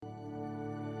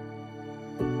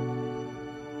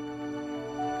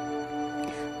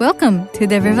Welcome to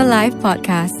the River Life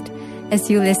podcast.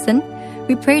 As you listen,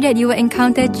 we pray that you will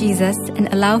encounter Jesus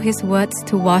and allow His words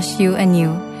to wash you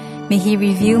anew. May He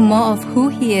reveal more of who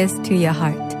He is to your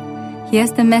heart.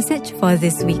 Here's the message for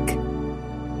this week.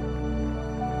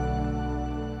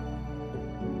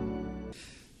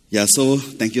 Yeah, so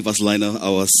thank you, Pastor Lionel.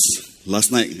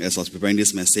 Last night, as I was preparing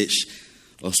this message,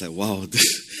 I was like, wow,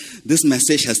 this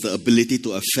message has the ability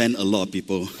to offend a lot of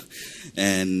people.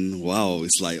 And wow,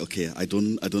 it's like, okay, I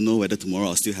don't know whether tomorrow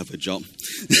I'll still have a job.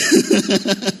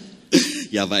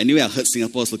 Yeah, but anyway, I heard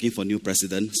Singapore is looking for a new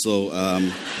president. So,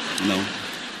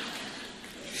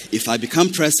 if I become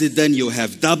president, you'll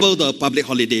have double the public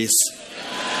holidays.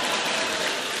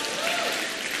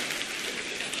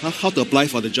 How to apply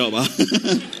for the job?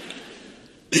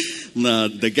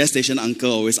 The gas station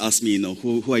uncle always asks me,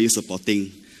 who are you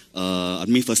supporting?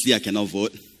 Firstly, I cannot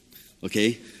vote,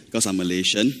 okay, because I'm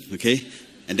Malaysian, okay.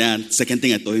 And then second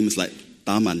thing I told him is like,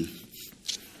 Taman.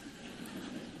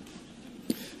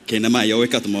 Okay, never mind, you'll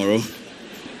wake up tomorrow.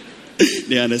 Do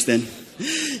you understand?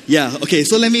 Yeah, okay,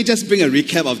 so let me just bring a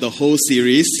recap of the whole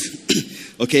series.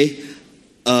 Okay,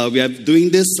 we are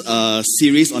doing this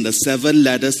series on the 7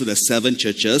 letters to the 7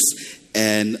 churches.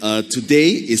 And today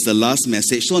is the last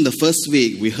message. So on the first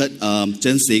week, we heard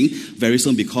Chen Xing. Very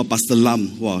soon be called Pastor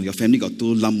Lam. Wow, your family got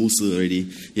 2 Lam Musi already.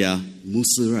 Yeah,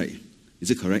 Musi, right? Is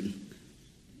it correct?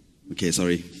 Okay,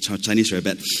 sorry. Chinese very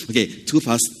bad. Okay, 2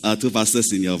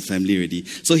 pastors in your family already.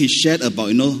 So he shared about,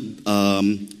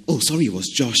 it was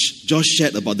Josh. Josh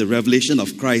shared about the revelation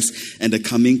of Christ and the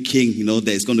coming King, that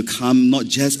is going to come not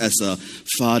just as a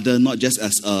father, not just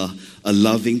as a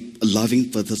loving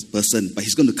person, but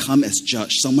he's going to come as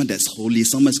judge, someone that's holy,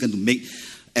 someone that's going to make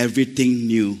everything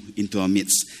new into our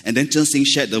midst. And then Chen Xing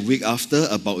shared the week after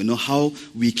about, how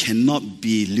we cannot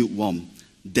be lukewarm.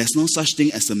 There's no such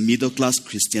thing as a middle-class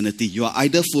Christianity. You are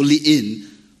either fully in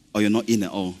or you're not in at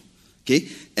all. Okay?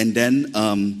 And then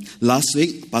last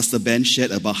week, Pastor Ben shared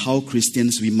about how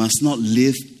Christians, we must not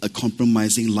live a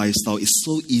compromising lifestyle. It's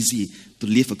so easy to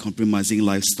live a compromising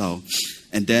lifestyle.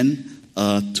 And then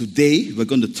today, we're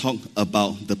going to talk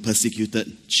about the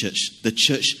persecuted church, the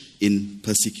church in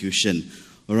persecution.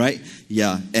 All right?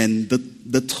 Yeah. And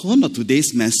the tone of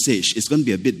today's message is going to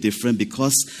be a bit different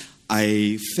because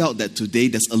I felt that today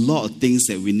there's a lot of things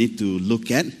that we need to look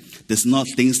at. There's not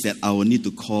things that I will need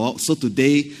to call out. So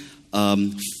today,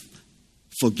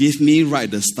 forgive me right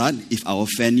at the start if I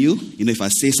offend you. If I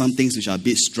say some things which are a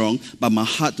bit strong. But my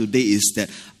heart today is that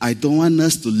I don't want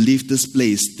us to leave this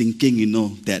place thinking,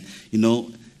 that,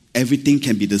 everything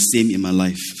can be the same in my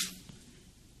life.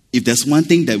 If there's one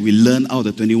thing that we learn out of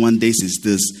the 21 days is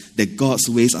this, that God's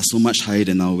ways are so much higher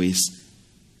than our ways.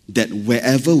 That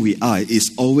wherever we are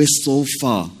is always so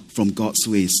far from God's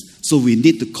ways. So we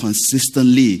need to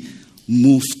consistently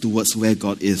move towards where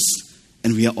God is.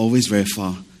 And we are always very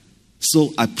far.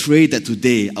 So I pray that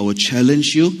today I will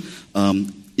challenge you.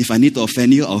 If I need to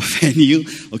offend you, I'll offend you.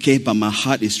 Okay, but my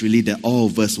heart is really that all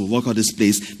of us will walk out this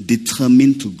place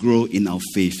determined to grow in our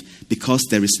faith. Because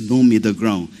there is no middle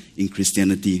ground in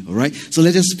Christianity. All right? So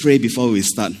let's just pray before we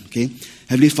start. Okay?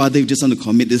 Heavenly Father, we just want to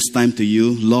commit this time to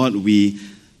you. Lord, we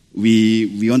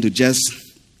want to just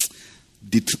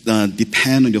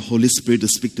depend on your Holy Spirit to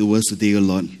speak to us today, O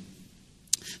Lord.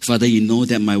 Father, you know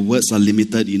that my words are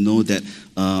limited. You know that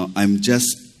I'm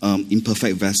just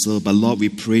imperfect vessel. But Lord, we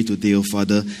pray today, O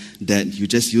Father, that you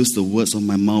just use the words of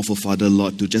my mouth, O Father,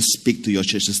 Lord, to just speak to your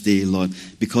church today, Lord.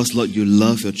 Because, Lord, you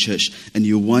love your church and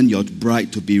you want your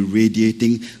bride to be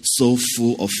radiating so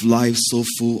full of life, so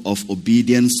full of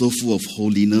obedience, so full of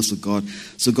holiness, O God.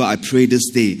 So, God, I pray this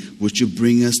day, would you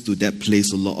bring us to that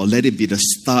place, O Lord, or let it be the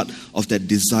start of that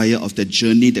desire, of that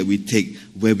journey that we take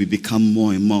where we become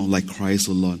more and more like Christ,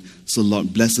 O Lord. So,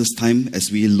 Lord, bless this time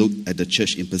as we look at the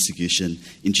church in persecution.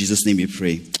 In Jesus' name we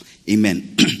pray.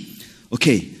 Amen.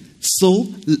 Okay, so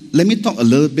let me talk a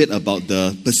little bit about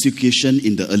the persecution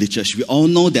in the early church. We all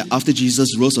know that after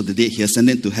Jesus rose from the dead, he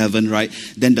ascended to heaven, right?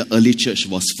 Then the early church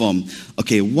was formed.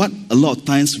 Okay, what a lot of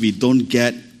times we don't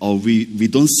get or we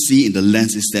don't see in the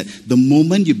lens is that the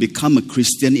moment you become a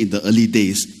Christian in the early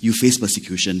days, you face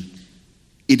persecution.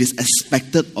 It is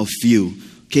expected of you.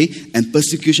 Okay, and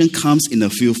persecution comes in a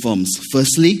few forms.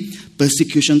 Firstly,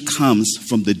 persecution comes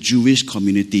from the Jewish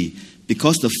community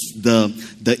because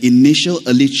the initial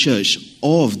early church,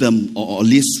 all of them, or at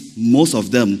least most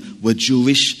of them, were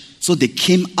Jewish. So they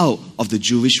came out of the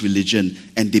Jewish religion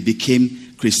and they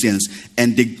became Christians.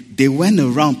 And they went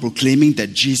around proclaiming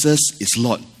that Jesus is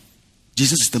Lord.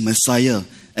 Jesus is the Messiah.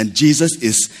 And Jesus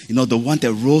is, the one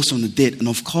that rose from the dead. And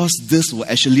of course, this will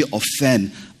actually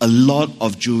offend a lot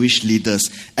of Jewish leaders,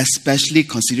 especially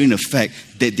considering the fact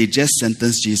that they just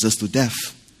sentenced Jesus to death.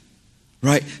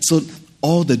 Right? So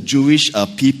all the Jewish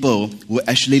people will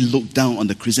actually look down on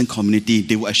the Christian community.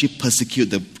 They will actually persecute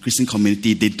the Christian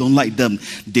community. They don't like them.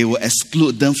 They will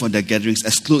exclude them from their gatherings,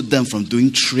 exclude them from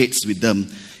doing trades with them.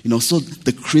 So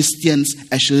the Christians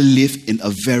actually lived in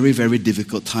a very, very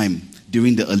difficult time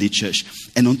during the early church.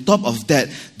 And on top of that,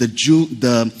 the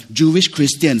Jewish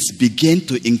Christians began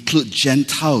to include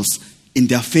Gentiles in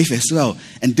their faith as well.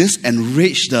 And this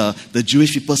enraged the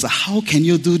Jewish people. So how can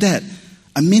you do that?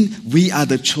 I mean, we are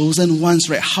the chosen ones,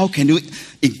 right? How can you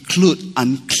include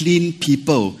unclean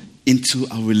people into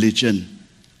our religion?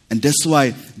 And that's why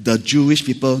the Jewish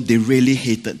people, they really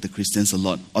hated the Christians a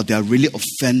lot, or they are really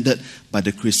offended by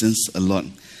the Christians a lot.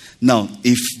 Now,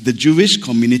 if the Jewish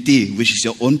community, which is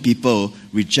your own people,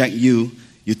 reject you,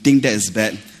 you think that is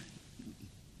bad,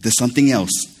 there's something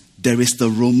else. There is the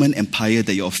Roman Empire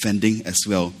that you're offending as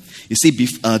well. You see,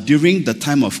 during the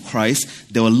time of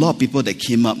Christ, there were a lot of people that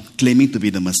came up claiming to be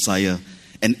the Messiah.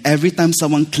 And every time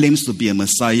someone claims to be a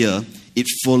Messiah, it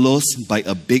follows by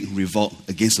a big revolt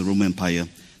against the Roman Empire.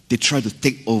 They try to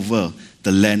take over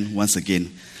the land once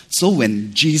again. So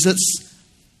when Jesus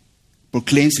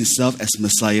proclaims himself as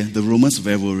Messiah, the Romans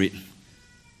were very worried.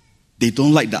 They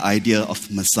don't like the idea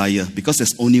of Messiah because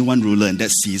there's only one ruler, and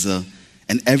that's Caesar.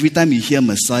 And every time you hear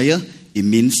Messiah, it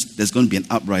means there's going to be an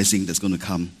uprising that's going to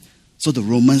come. So the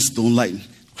Romans don't like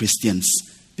Christians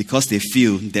because they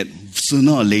feel that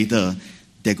sooner or later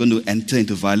they're going to enter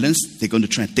into violence. They're going to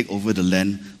try and take over the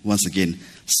land once again.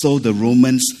 So the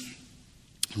Romans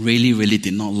really, really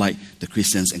did not like the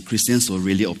Christians, and Christians were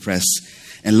really oppressed.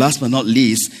 And last but not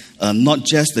least, not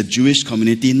just the Jewish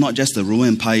community, not just the Roman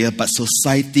Empire, but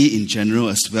society in general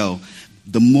as well.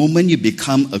 The moment you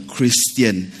become a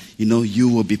Christian, you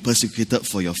will be persecuted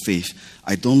for your faith.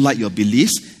 I don't like your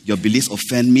beliefs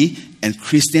offend me, and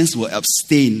Christians will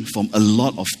abstain from a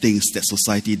lot of things that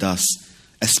society does,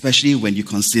 especially when you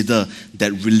consider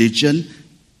that religion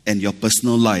and your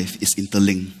personal life is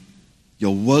interlinked.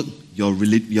 Your work, your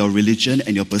religion,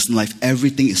 and your personal life,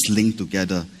 everything is linked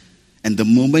together. And the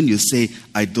moment you say,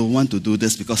 I don't want to do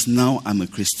this because now I'm a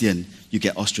Christian, you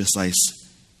get ostracized,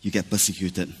 you get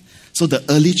persecuted. So the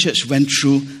early church went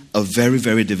through a very,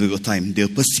 very difficult time. They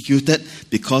were persecuted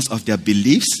because of their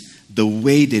beliefs, the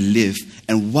way they live,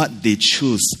 and what they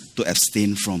choose to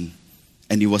abstain from.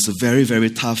 And it was a very,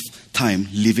 very tough time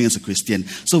living as a Christian.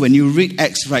 So when you read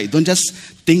Acts, right, don't just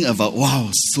think about, wow,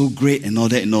 so great and all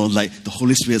that, like the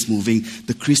Holy Spirit's moving.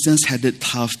 The Christians had it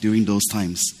tough during those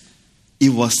times. It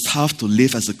was tough to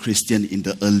live as a Christian in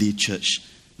the early church.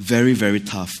 Very, very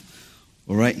tough.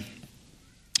 All right?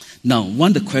 Now,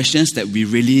 one of the questions that we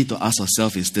really need to ask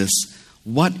ourselves is this: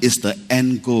 what is the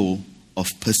end goal of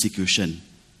persecution?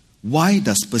 Why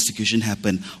does persecution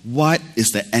happen? What is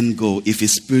the end goal? If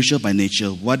it's spiritual by nature,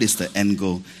 what is the end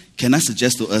goal? Can I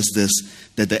suggest to us this,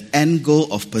 that the end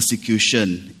goal of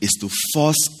persecution is to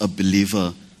force a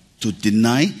believer to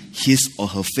deny his or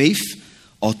her faith,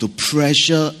 or to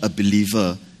pressure a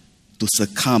believer to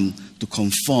succumb, to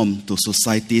conform to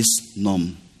society's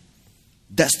norm.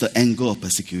 That's the end goal of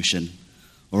persecution.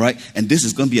 All right? And this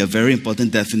is going to be a very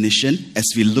important definition as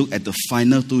we look at the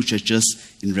final two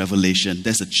churches in Revelation.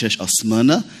 That's the church of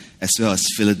Smyrna as well as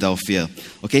Philadelphia.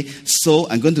 Okay? So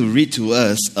I'm going to read to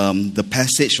us the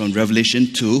passage from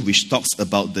Revelation 2, which talks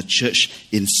about the church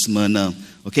in Smyrna.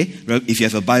 Okay? If you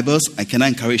have a Bibles, can I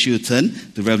encourage you to turn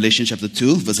to Revelation chapter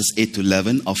 2, verses 8 to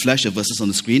 11. I'll flash the verses on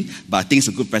the screen, but I think it's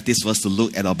a good practice for us to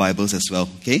look at our Bibles as well.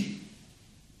 Okay?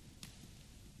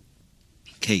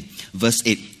 Okay, verse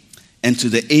 8. And to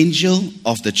the angel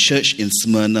of the church in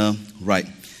Smyrna write,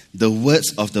 the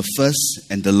words of the first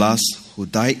and the last who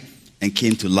died and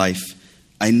came to life.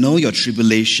 I know your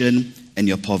tribulation and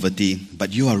your poverty,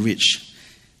 but you are rich.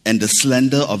 And the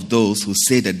slander of those who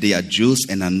say that they are Jews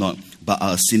and are not, but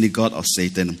are a synagogue of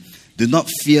Satan. Do not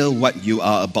fear what you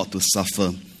are about to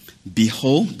suffer.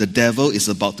 Behold, the devil is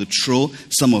about to throw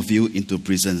some of you into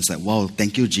prison. It's like, wow,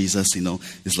 thank you, Jesus.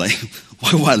 It's like,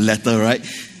 what a letter, right?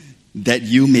 That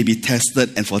you may be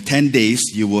tested, and for 10 days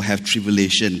you will have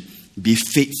tribulation. Be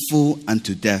faithful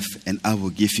unto death, and I will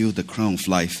give you the crown of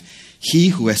life. He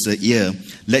who has an ear,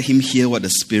 let him hear what the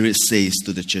Spirit says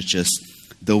to the churches.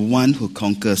 The one who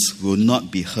conquers will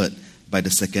not be hurt by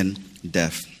the second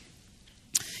death.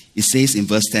 It says in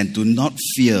verse 10, do not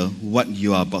fear what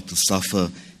you are about to suffer.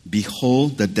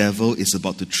 Behold, the devil is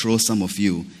about to throw some of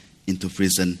you into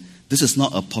prison. This is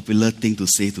not a popular thing to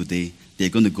say today. They're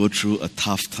going to go through a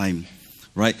tough time.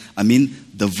 right? I mean,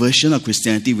 the version of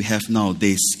Christianity we have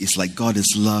nowadays is like God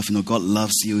is love. God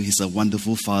loves you. He's a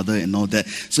wonderful father and all that.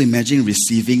 So imagine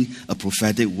receiving a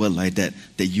prophetic word like that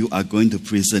you are going to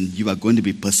prison, you are going to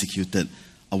be persecuted.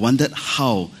 I wondered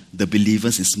how the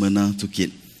believers in Smyrna took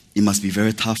it. It must be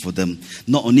very tough for them.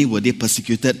 Not only were they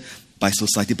persecuted by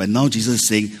society, but now Jesus is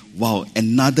saying, wow,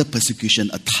 another persecution,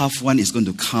 a tough one is going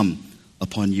to come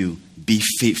upon you. Be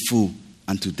faithful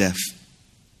unto death.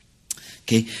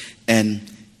 Okay, and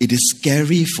it is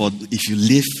scary if you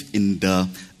live in the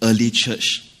early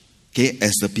church, okay,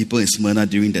 as the people in Smyrna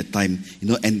during that time,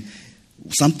 and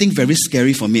something very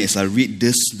scary for me as I read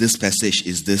this passage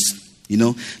is this.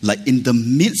 Like in the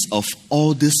midst of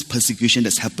all this persecution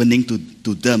that's happening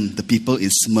to them, the people in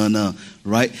Smyrna,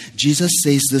 right? Jesus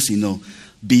says this,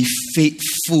 be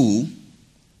faithful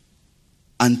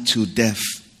unto death,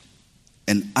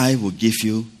 and I will give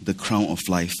you the crown of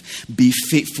life. Be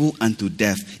faithful unto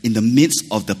death. In the midst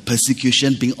of the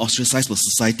persecution, being ostracized by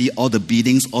society, all the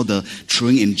beatings, all the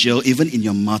throwing in jail, even in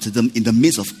your martyrdom, in the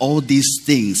midst of all these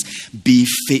things, be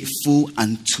faithful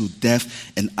unto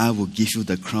death, and I will give you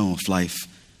the crown of life.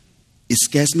 It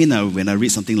scares me now when I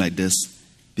read something like this,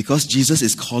 because Jesus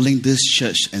is calling this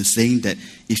church and saying that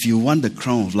if you want the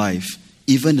crown of life,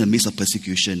 even in the midst of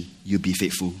persecution, you be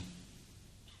faithful.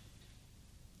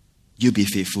 You be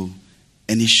faithful.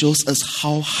 And it shows us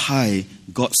how high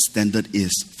God's standard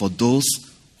is for those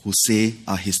who say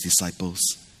are his disciples.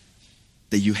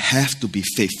 That you have to be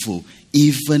faithful,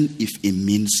 even if it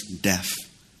means death.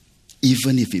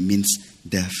 Even if it means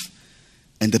death.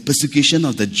 And the persecution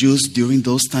of the Jews during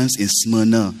those times in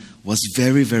Smyrna was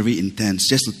very, very intense.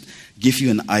 Just to give you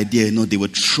an idea, they were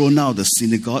thrown out of the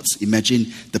synagogues.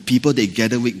 Imagine the people they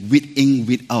gather with, week in,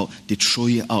 week out, they throw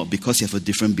you out because you have a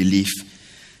different belief.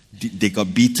 They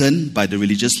got beaten by the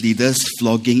religious leaders,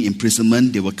 flogging,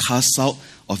 imprisonment. They were cast out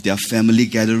of their family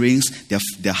gatherings,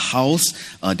 their house.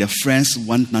 Their friends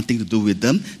want nothing to do with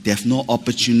them. They have no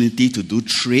opportunity to do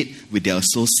trade with their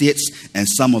associates. And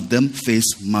some of them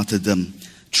face martyrdom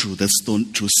through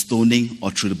stoning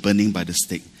or through the burning by the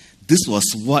stake. This was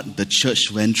what the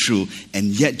church went through. And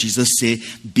yet Jesus said,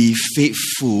 be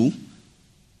faithful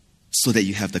so that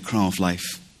you have the crown of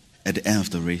life at the end of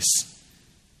the race.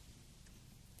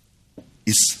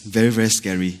 It's very, very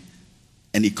scary.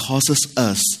 And it causes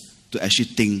us to actually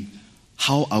think,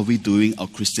 how are we doing our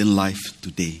Christian life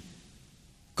today?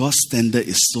 God's standard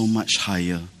is so much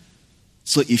higher.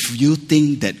 So if you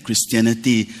think that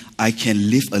Christianity, I can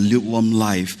live a lukewarm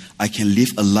life, I can live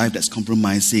a life that's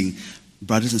compromising,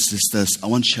 brothers and sisters, I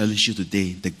want to challenge you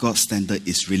today that God's standard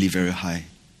is really very high.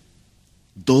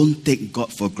 Don't take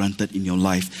God for granted in your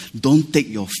life. Don't take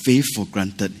your faith for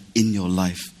granted in your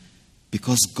life.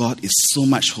 Because God is so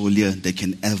much holier than you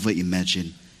can ever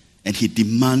imagine. And he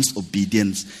demands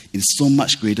obedience in so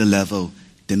much greater level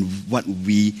than what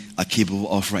we are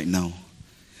capable of right now.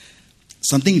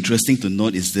 Something interesting to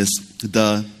note is this.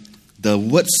 The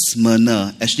word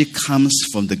Smyrna actually comes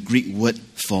from the Greek word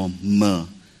for myrrh.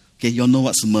 Okay, you all know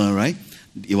what's myrrh, right?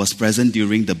 It was present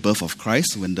during the birth of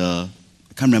Christ when I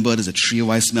can't remember, there's the 3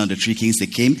 wise men, the 3 kings, they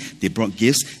came, they brought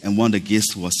gifts, and one of the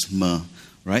gifts was myrrh,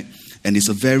 right? And it's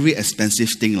a very expensive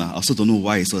thing. I also don't know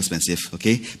why it's so expensive,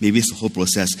 okay? Maybe it's the whole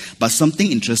process. But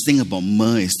something interesting about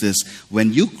myrrh is this.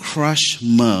 When you crush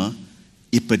myrrh,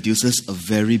 it produces a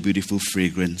very beautiful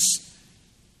fragrance.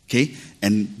 Okay?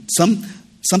 And some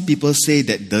people say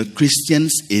that the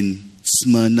Christians in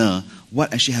Smyrna,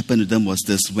 what actually happened to them was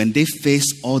this. When they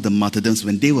faced all the martyrdoms,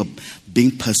 when they were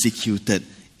being persecuted,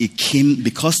 it came,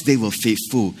 because they were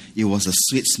faithful, it was a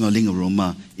sweet-smelling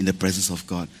aroma in the presence of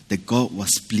God. That God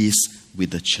was pleased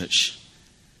with the church.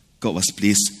 God was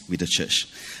pleased with the church.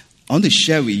 I want to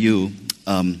share with you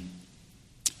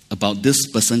about this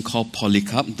person called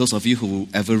Polycarp. Those of you who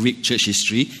ever read church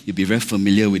history, you'll be very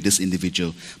familiar with this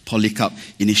individual. Polycarp.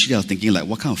 Initially, I was thinking,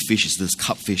 what kind of fish is this?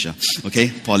 Carp fish.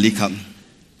 Okay, Polycarp.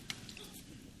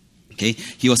 Okay,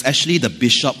 he was actually the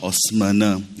bishop of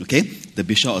Smyrna. Okay, the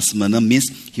bishop of Smyrna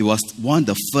means he was one of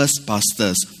the first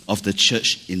pastors of the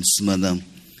church in Smyrna.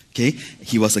 Okay,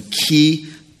 he was a key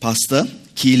pastor,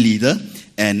 key leader.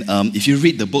 And if you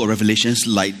read the book of Revelations,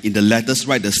 like in the letters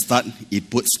right at the start,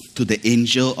 it puts to the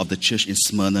angel of the church in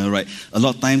Smyrna, right? A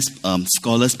lot of times,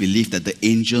 scholars believe that the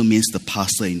angel means the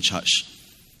pastor in charge,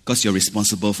 because you're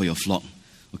responsible for your flock.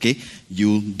 Okay,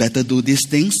 you better do these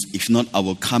things. If not, I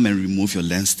will come and remove your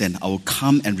lampstand. I will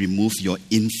come and remove your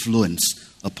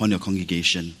influence upon your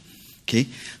congregation. Okay,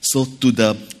 so to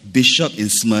the bishop in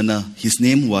Smyrna, his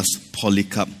name was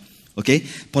Polycarp. Okay,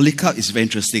 Polycarp is very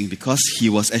interesting because he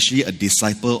was actually a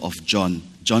disciple of John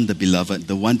the Beloved,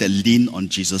 the one that leaned on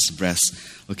Jesus' breast.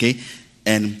 Okay,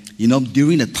 And,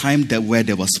 during the time where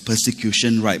there was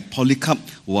persecution, right, Polycarp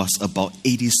was about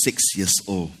 86 years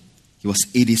old. He was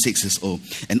 86 years old.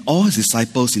 And all his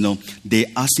disciples, they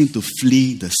asked him to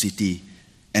flee the city.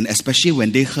 And especially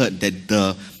when they heard that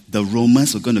the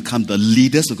Romans were going to come, the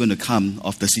leaders were going to come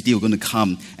of the city were going to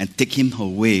come and take him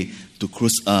away to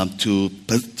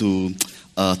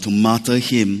martyr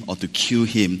him or to kill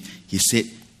him, he said,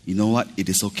 you know what, it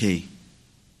is okay.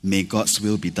 May God's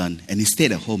will be done. And he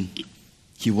stayed at home.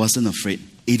 He wasn't afraid.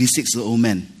 86-year-old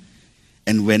man.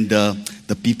 And when the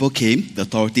people came, the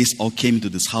authorities all came to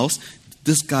this house,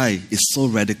 this guy is so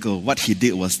radical. What he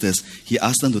did was this. He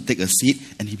asked them to take a seat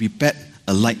and he prepared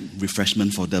a light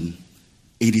refreshment for them.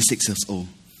 86 years old.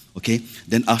 Okay?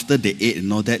 Then after they ate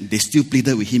and all that, they still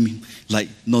pleaded with him,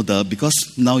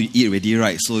 because now you eat already,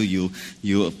 right? So you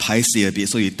paiseh a bit.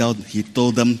 So he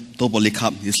told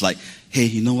Polycarp, he's like, hey,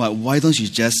 you know what? Why don't you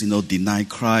just, deny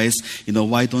Christ?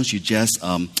 Why don't you just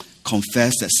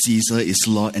confess that Caesar is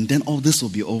Lord? And then all this will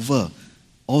be over.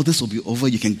 All this will be over.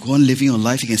 You can go on living your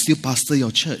life. You can still pastor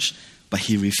your church. But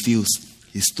he refused.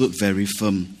 He stood very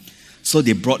firm. So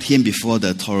they brought him before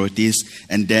the authorities.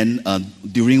 And then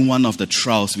during one of the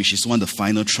trials, which is one of the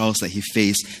final trials that he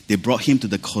faced, they brought him to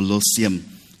the Colosseum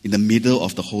in the middle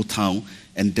of the whole town.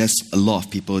 And there's a lot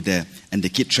of people there. And they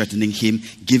keep threatening him,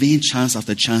 giving him chance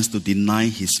after chance to deny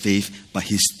his faith. But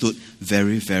he stood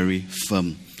very, very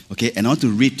firm. Okay, and I want to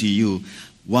read to you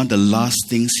one of the last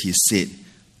things he said.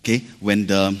 Okay, when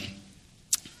the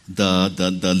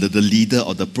leader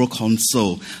or the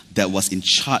proconsul that was in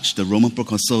charge, the Roman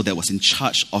proconsul that was in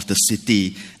charge of the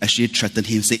city, actually threatened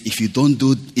him, say, if you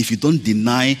don't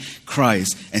deny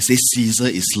Christ and say Caesar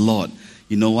is Lord,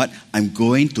 you know what? I'm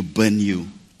going to burn you.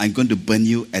 I'm going to burn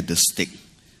you at the stake.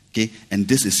 Okay, and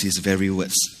this is his very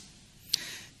words.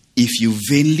 If you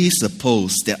vainly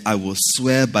suppose that I will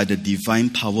swear by the divine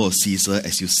power of Caesar,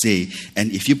 as you say,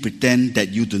 and if you pretend that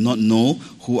you do not know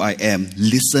who I am,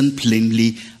 listen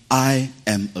plainly, I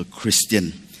am a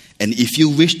Christian. And if you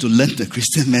wish to learn the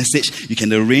Christian message, you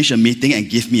can arrange a meeting and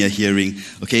give me a hearing.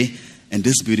 Okay? And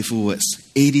these beautiful words,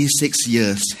 86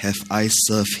 years have I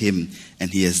served him,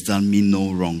 and he has done me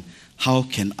no wrong. How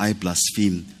can I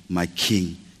blaspheme my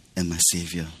King and my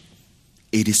Savior?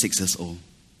 86 years old.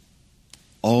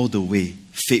 All the way,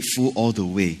 faithful all the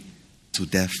way to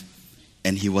death.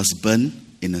 And he was burned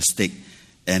in a stake.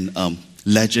 And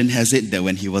legend has it that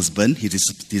when he was burned, his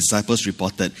disciples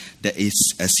reported that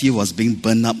as he was being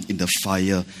burned up in the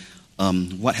fire,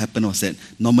 what happened was that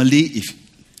normally if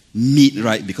meat,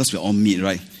 right, because we're all meat,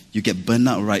 right, you get burned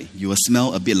out, right, you will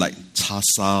smell a bit like char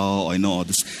sao or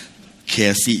this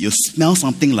KFC, you smell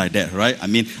something like that, right? I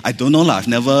mean, I don't know, I've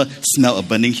never smelled a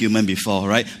burning human before,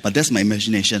 right? But that's my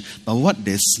imagination. But what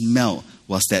they smelled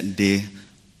was that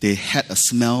they had a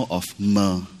smell of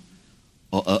myrrh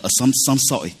or some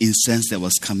sort of incense that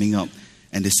was coming up.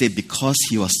 And they said because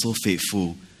he was so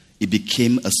faithful, it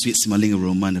became a sweet-smelling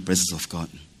aroma in the presence of God.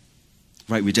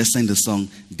 Right? We just sang the song,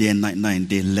 Day and Night, Night and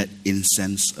Day, let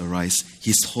incense arise.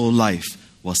 His whole life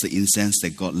was the incense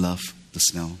that God loved to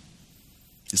smell.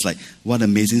 It's like, what an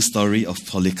amazing story of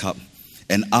Polycarp.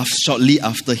 And shortly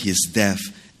after his death,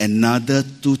 another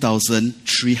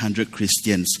 2,300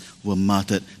 Christians were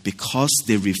martyred because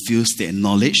they refused to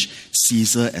acknowledge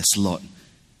Caesar as Lord.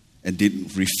 And they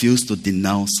refused to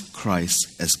denounce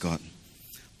Christ as God.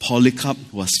 Polycarp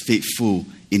was faithful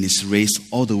in his race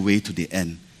all the way to the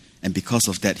end. And because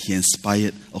of that, he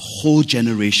inspired a whole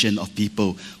generation of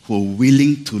people who were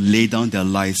willing to lay down their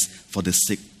lives for the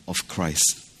sake of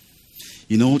Christ.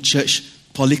 You know, church,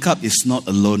 Polycarp is not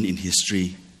alone in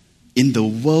history. In the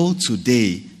world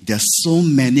today, there are so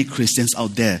many Christians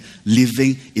out there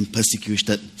living in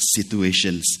persecuted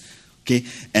situations. Okay,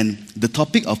 and the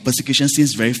topic of persecution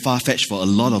seems very far-fetched for a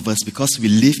lot of us because we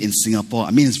live in Singapore.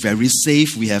 I mean, it's very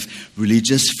safe. We have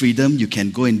religious freedom. You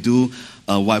can go and do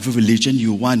whatever religion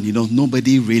you want. You know,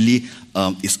 nobody really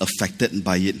is affected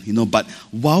by it. You know, but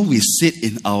while we sit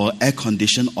in our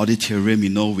air-conditioned auditorium, you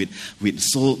know, with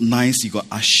so nice, you got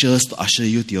ushers to usher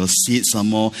you to your seat, some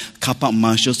more car park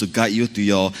marshals to guide you to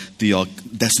your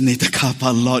designated car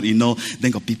park lot. You know,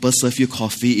 then got people serve you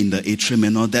coffee in the atrium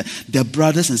and all that. There are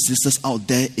brothers and sisters out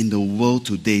there in the world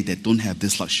today that don't have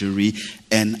this luxury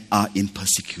and are in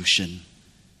persecution.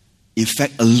 In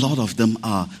fact, a lot of them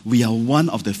are. We are one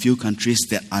of the few countries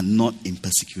that are not in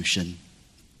persecution.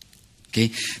 Okay,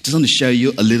 just want to share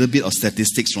you a little bit of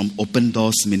statistics from Open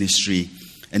Doors Ministry.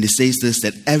 And it says this,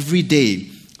 that every day,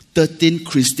 13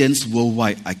 Christians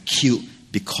worldwide are killed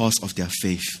because of their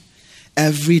faith.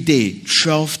 Every day,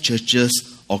 12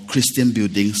 churches or Christian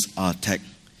buildings are attacked.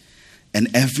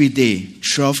 And every day,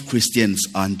 12 Christians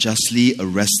are unjustly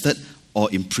arrested or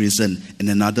imprisoned, and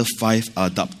another 5 are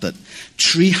adopted.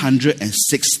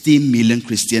 360 million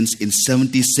Christians in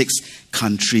 76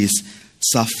 countries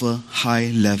suffer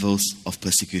high levels of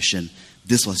persecution.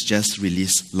 This was just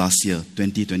released last year,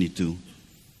 2022.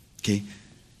 Okay?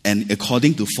 And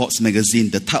according to Forbes magazine,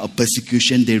 the type of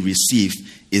persecution they receive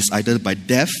is either by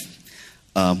death,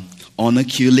 honor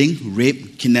killing,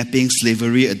 rape, kidnapping,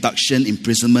 slavery, abduction,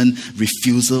 imprisonment,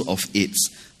 refusal of aid.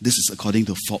 This is according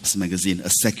to Forbes magazine, a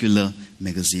secular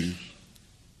magazine.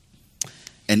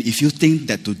 And if you think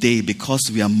that today,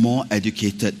 because we are more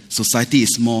educated, society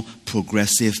is more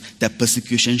progressive, that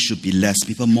persecution should be less,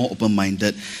 people more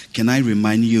open-minded, can I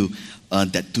remind you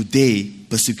that today,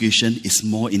 persecution is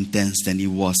more intense than it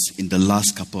was in the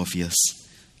last couple of years.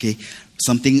 Okay?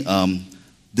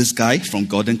 This guy from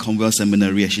Gordon Conwell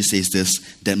Seminary actually says this,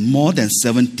 that more than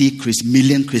 70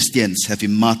 million Christians have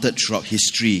been martyred throughout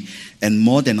history, and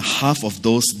more than half of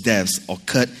those deaths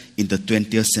occurred in the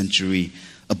 20th century.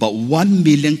 About 1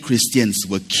 million Christians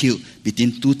were killed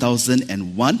between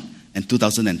 2001 and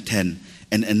 2010,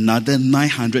 and another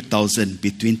 900,000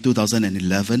 between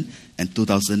 2011 and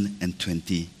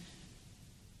 2020.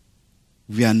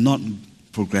 We are not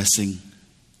progressing.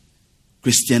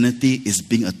 Christianity is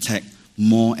being attacked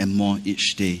more and more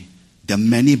each day. There are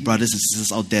many brothers and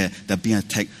sisters out there that are being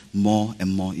attacked more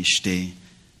and more each day.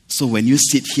 So when you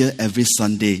sit here every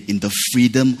Sunday in the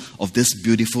freedom of this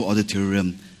beautiful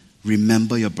auditorium,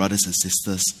 remember your brothers and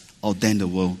sisters out there in the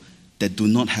world that do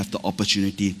not have the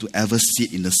opportunity to ever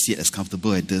sit in the seat as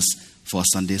comfortable as this for a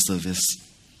Sunday service.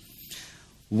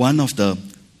 One of the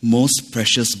most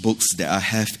precious books that I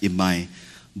have in my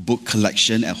book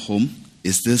collection at home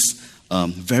is this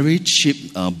very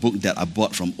cheap book that I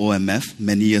bought from OMF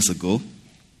many years ago.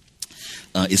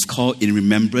 It's called In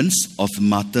Remembrance of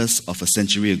Martyrs of a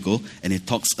Century Ago, and it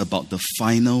talks about the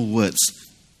final words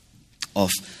of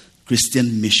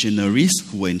Christian missionaries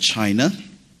who were in China,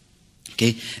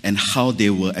 okay, and how they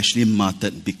were actually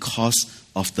martyred because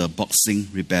of the Boxing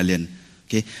Rebellion.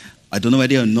 Okay, I don't know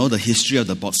whether you know the history of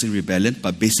the Boxing Rebellion,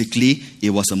 but basically it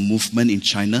was a movement in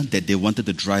China that they wanted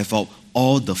to drive out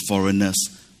all the foreigners,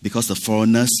 because the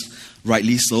foreigners,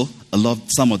 rightly so,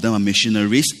 some of them are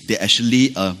missionaries. They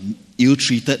actually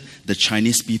ill-treated the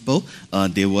Chinese people.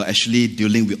 They were actually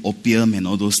dealing with opium and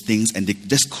all those things, and they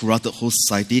just corrupted the whole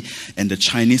society. And the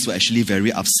Chinese were actually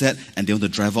very upset, and they want to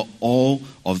drive out all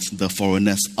of the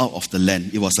foreigners out of the land.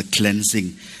 It was a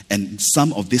cleansing. And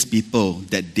some of these people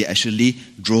that they actually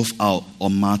drove out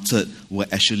or martyred were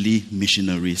actually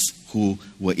missionaries who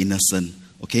were innocent.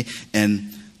 Okay?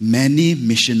 And many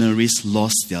missionaries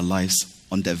lost their lives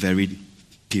on that very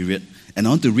period. And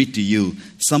I want to read to you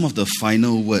some of the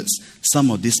final words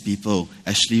some of these people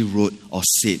actually wrote or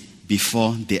said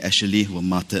before they actually were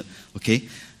martyred. Okay?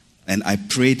 And I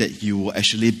pray that you will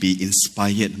actually be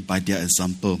inspired by their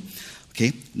example.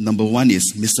 Okay? Number one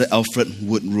is Mr. Alfred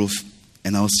Woodruff.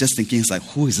 And I was just thinking, it's like,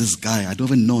 who is this guy? I don't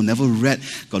even know, never read,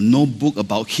 got no book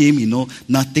about him,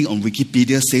 nothing on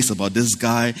Wikipedia says about this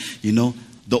guy,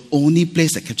 The only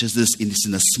place that captures this is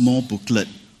in a small booklet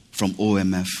from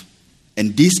OMF.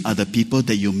 And these are the people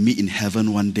that you meet in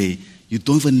heaven one day. You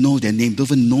don't even know their name,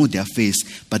 don't even know their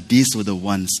face. But these were the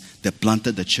ones that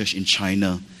planted the church in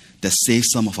China, that saved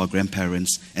some of our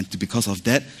grandparents. And because of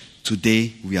that,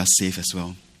 today we are safe as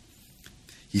well.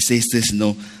 He says this,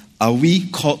 are we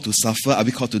called to suffer? Are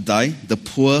we called to die? The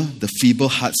poor, the feeble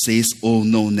heart says, oh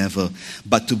no, never.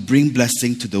 But to bring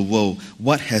blessing to the world,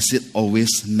 what has it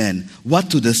always meant?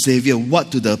 What to the Savior?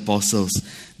 What to the apostles?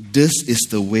 This is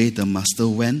the way the master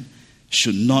went.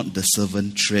 Should not the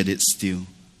servant tread it still?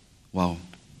 Wow,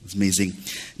 it's amazing.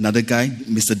 Another guy,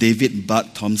 Mr. David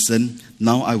Bart Thompson.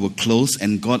 Now I will close,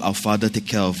 and God our Father take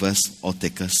care of us or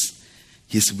take us.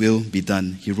 His will be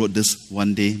done. He wrote this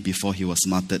one day before he was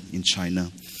martyred in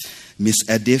China. Miss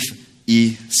Edith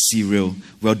E. Cyril.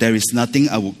 Well, there is nothing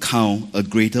I would count a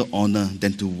greater honor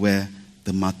than to wear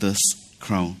the martyr's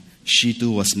crown. She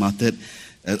too was martyred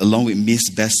along with Miss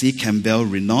Bessie Campbell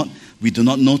Renaud. We do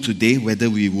not know today whether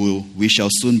we shall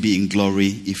soon be in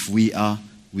glory. If we are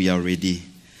ready.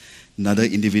 Another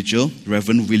individual,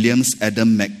 Reverend Williams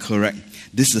Adam McCurrack.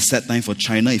 This is a sad time for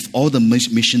China. If all the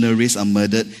missionaries are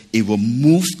murdered, it will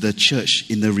move the church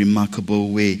in a remarkable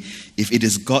way. If it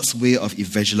is God's way of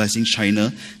evangelizing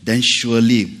China, then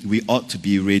surely we ought to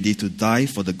be ready to die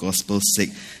for the gospel's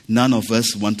sake. None of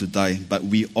us want to die, but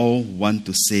we all want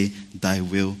to say, thy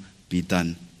will be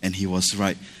done. And he was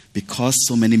right. Because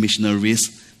so many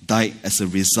missionaries died as a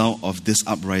result of this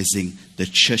uprising, the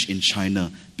church in China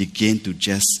began to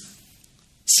just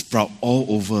sprout all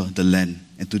over the land.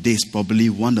 And today is probably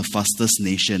one of the fastest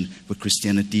nations where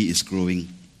Christianity is growing.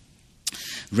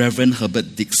 Reverend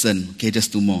Herbert Dixon. Okay,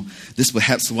 just 2 more. This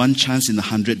perhaps one chance in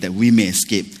 100 that we may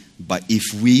escape. But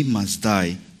if we must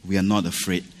die, we are not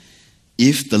afraid.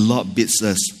 If the Lord bids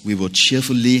us, we will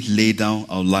cheerfully lay down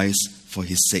our lives for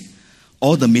his sake.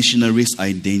 All the missionaries are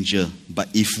in danger, but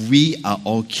if we are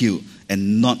all killed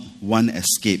and not one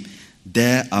escape,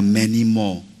 there are many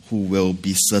more who will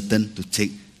be certain to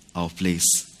take our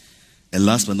place. And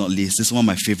last but not least, this is one of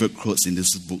my favorite quotes in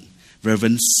this book.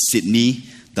 Reverend Sidney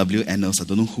W. Ennals, I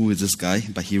don't know who is this guy,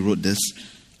 but he wrote this: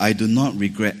 I do not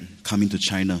regret coming to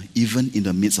China, even in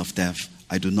the midst of death.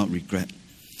 I do not regret.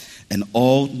 And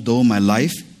although my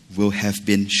life will have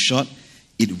been short,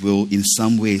 it will in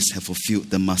some ways have fulfilled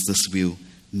the Master's will.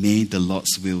 May the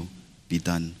Lord's will be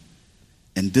done.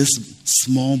 And this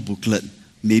small booklet,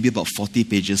 maybe about 40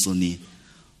 pages only,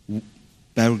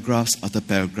 paragraphs after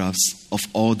paragraphs of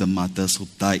all the martyrs who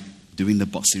died during the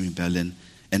Boxing Rebellion.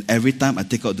 And every time I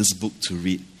take out this book to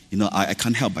read, I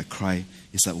can't help but cry.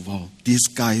 It's like, wow, these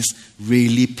guys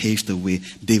really paved the way.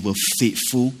 They were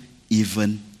faithful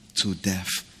even to death.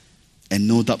 And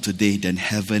no doubt today they're in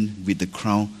heaven with the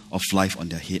crown of life on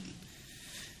their head.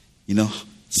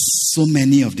 So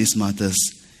many of these martyrs.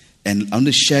 And I want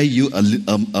to share you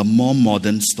a more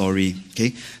modern story.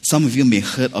 Okay, some of you may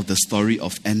have heard of the story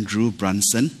of Andrew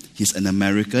Brunson. He's an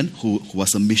American who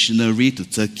was a missionary to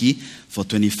Turkey for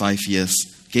 25 years.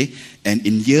 Okay, and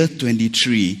in year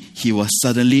 23, he was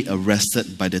suddenly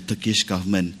arrested by the Turkish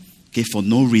government. Okay, for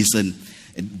no reason.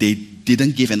 They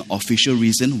didn't give an official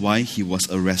reason why he was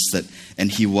arrested,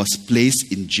 and he was placed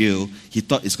in jail. He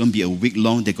thought it's going to be a week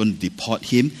long, they're going to deport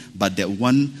him, but that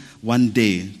one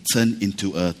day turned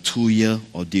into a 2-year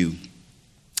ordeal.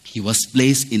 He was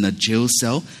placed in a jail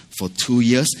cell for 2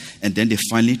 years, and then they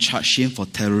finally charged him for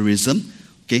terrorism.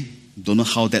 Okay, don't know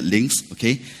how that links.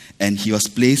 Okay, and he was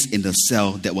placed in the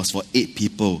cell that was for 8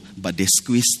 people, but they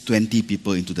squeezed 20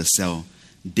 people into the cell.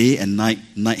 Day and night,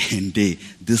 night and day,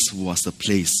 this was the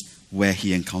place where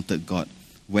he encountered God,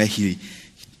 where he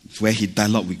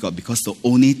dialogued with God, because the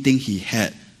only thing he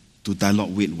had to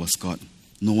dialogue with was God,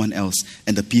 no one else.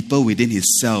 And the people within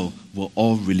his cell were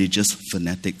all religious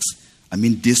fanatics. I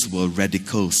mean, these were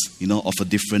radicals, of a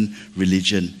different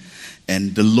religion.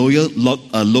 And the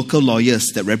local lawyers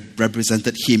that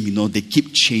represented him, they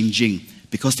keep changing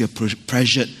because they're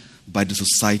pressured by the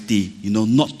society,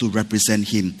 not to represent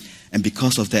him. And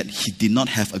because of that, he did not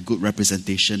have a good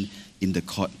representation in the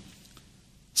court.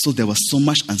 So there was so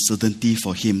much uncertainty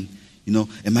for him.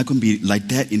 Am I going to be like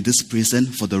that in this prison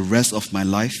for the rest of my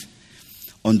life?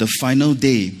 On the final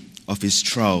day of his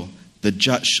trial, the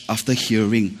judge, after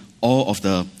hearing all of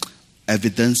the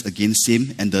evidence against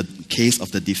him and the case of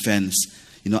the defense,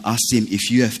 asked him if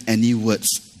you have any words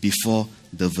before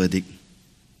the verdict.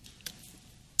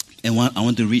 And I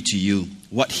want to read to you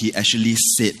what he actually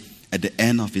said at the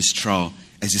end of his trial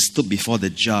as he stood before the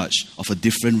judge of a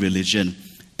different religion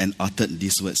and uttered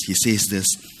these words. He says this: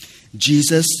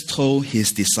 Jesus told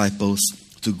his disciples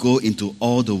to go into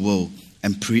all the world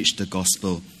and preach the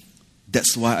gospel.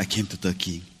 That's why I came to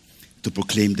Turkey, to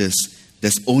proclaim this.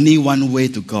 There's only one way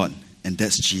to God, and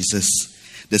that's Jesus.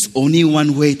 There's only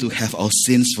one way to have our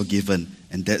sins forgiven,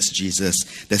 and that's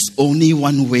Jesus. There's only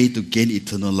one way to gain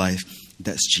eternal life.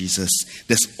 That's Jesus.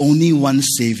 There's only one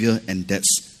Savior, and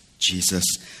that's Jesus.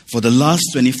 For the last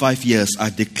 25 years, I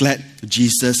declared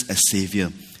Jesus as Savior.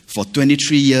 For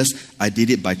 23 years, I did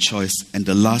it by choice. And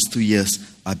the last 2 years,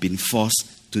 I've been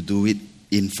forced to do it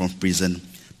from prison.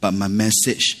 But my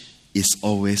message is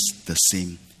always the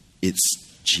same. It's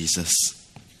Jesus.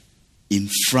 In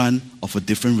front of a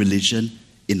different religion,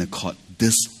 in a court.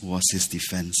 This was his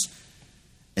defense.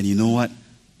 And you know what?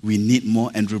 We need more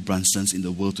Andrew Brunsons in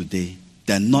the world today.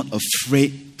 They're not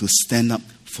afraid to stand up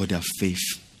for their faith.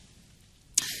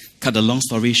 Cut a long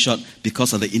story short,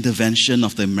 because of the intervention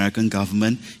of the American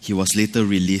government, he was later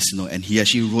released, and he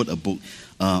actually wrote a book.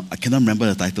 I cannot remember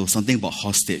the title, something about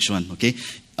hostage one, okay?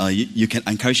 I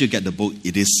encourage you to get the book.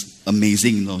 It is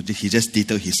amazing, He just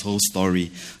detailed his whole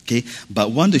story, okay? But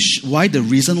the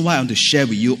reason why I want to share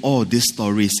with you all these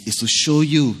stories is to show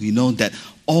you, that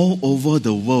all over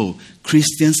the world,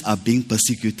 Christians are being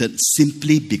persecuted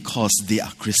simply because they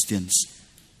are Christians.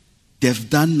 They've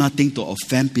done nothing to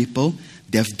offend people.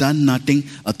 They've done nothing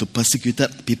to persecute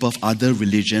people of other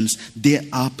religions. They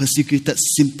are persecuted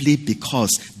simply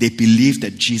because they believe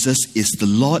that Jesus is the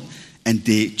Lord, and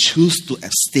they choose to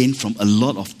abstain from a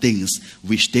lot of things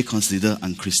which they consider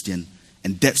unchristian.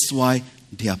 And that's why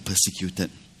they are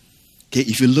persecuted. Okay,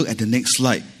 if you look at the next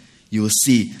slide, you will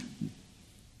see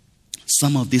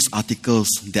some of these articles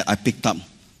that I picked up.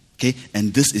 Okay,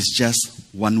 and this is just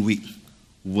 1 week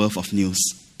worth of news.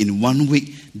 In 1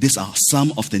 week, these are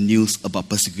some of the news about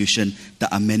persecution that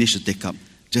I managed to take up.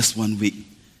 Just 1 week.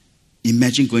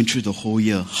 Imagine going through the whole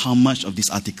year, how much of these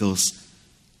articles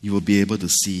you will be able to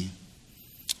see.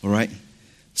 All right?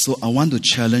 So I want to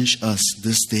challenge us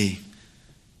this day.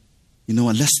 You know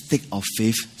what? Let's take our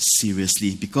faith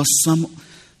seriously, because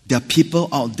there are people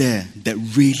out there that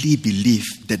really believe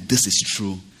that this is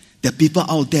true. There are people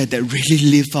out there that really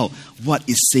live out what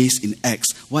it says in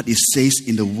Acts, what it says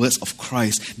in the words of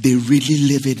Christ. They really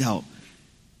live it out.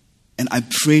 And I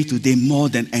pray today more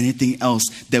than anything else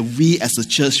that we as a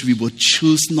church, we will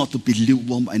choose not to be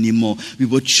lukewarm anymore. We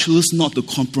will choose not to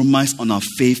compromise on our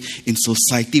faith in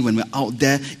society when we're out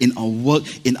there, in our work,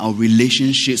 in our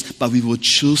relationships, but we will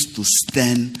choose to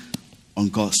stand on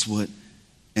God's word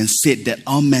and say that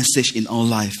our message in our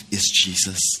life is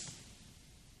Jesus.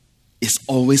 It's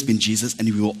always been Jesus, and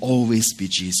it will always be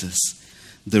Jesus.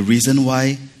 The reason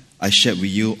why I shared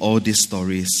with you all these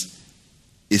stories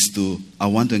I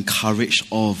want to encourage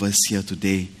all of us here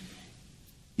today,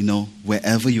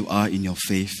 wherever you are in your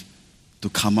faith, to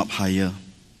come up higher.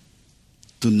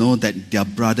 To know that there are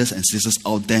brothers and sisters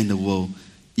out there in the world.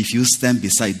 If you stand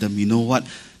beside them, you know what?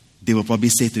 They will probably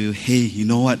say to you, hey, you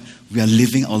know what? We are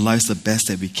living our lives the best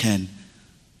that we can.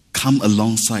 Come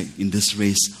alongside in this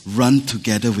race. Run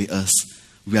together with us.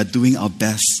 We are doing our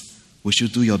best. We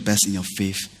should do your best in your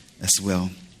faith as well.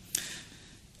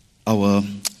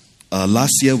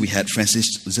 Last year we had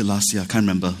Francis, was it last year? I can't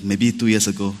remember. Maybe 2 years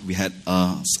ago, we had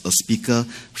a speaker,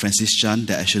 Francis Chan,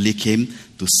 that actually came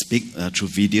to speak through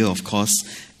video, of course.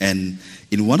 And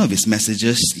in one of his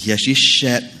messages, he actually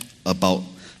shared about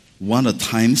one of the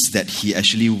times that he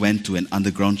actually went to an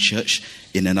underground church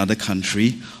in another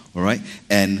country. All right.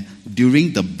 And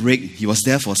during the break, he was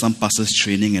there for some pastors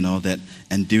training and all that.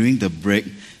 And during the break,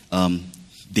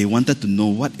 they wanted to know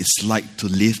what it's like to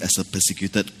live as a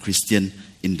persecuted Christian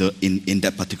in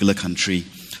that particular country.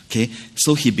 Okay,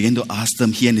 so he began to ask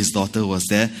them, he and his daughter was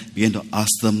there, began to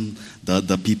ask them,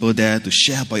 the people there, to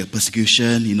share about your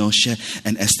persecution, share.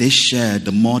 And as they share,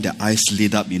 the more their eyes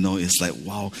lit up, it's like,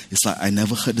 wow, it's like, I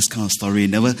never heard this kind of story,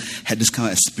 never had this kind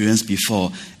of experience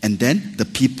before. And then the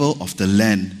people of the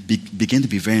land began to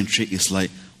be very intrigued. It's like,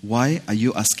 why are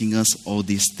you asking us all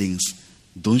these things?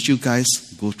 Don't you guys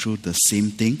go through the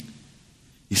same thing?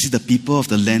 You see, the people of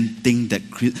the land think that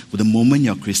the moment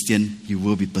you're Christian, you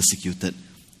will be persecuted,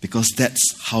 because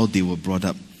that's how they were brought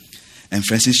up. And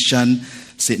Francis Chan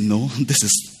said, no,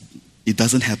 it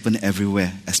doesn't happen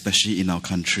everywhere, especially in our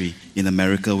country, in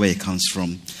America, where it comes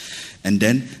from. And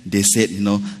then they said,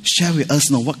 share with us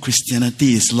what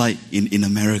Christianity is like in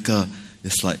America.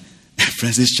 It's like,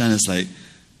 Francis Chan is like,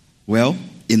 well,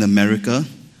 in America,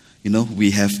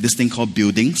 we have this thing called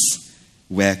buildings,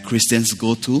 where Christians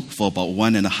go to for about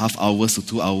 1.5 hours to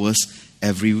 2 hours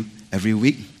every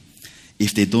week.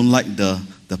 If they don't like the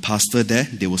pastor there,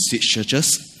 they will switch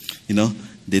churches.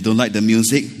 They don't like the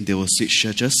music, they will switch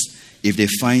churches. If they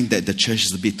find that the church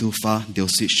is a bit too far, they'll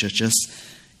switch churches.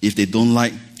 If they don't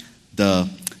like the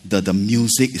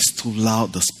music is too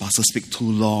loud, the pastor speaks too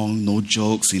long, no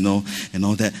jokes, and all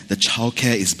that, the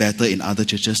childcare is better in other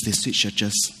churches, they switch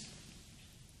churches.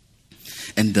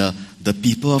 And the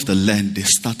people of the land, they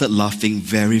started laughing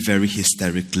very, very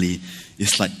hysterically.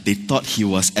 It's like they thought he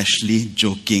was actually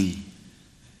joking.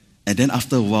 And then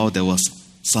after a while, there was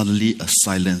suddenly a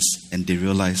silence, and they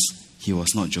realized he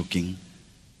was not joking.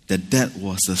 That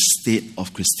was the state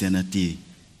of Christianity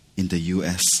in the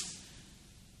US.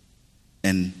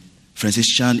 And Francis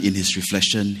Chan, in his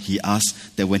reflection, he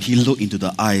asked that when he looked into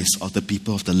the eyes of the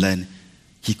people of the land,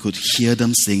 he could hear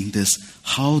them saying this: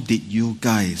 how did you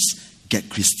guys get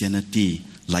Christianity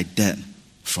like that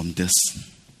from this?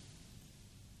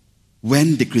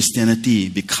 When did Christianity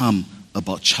become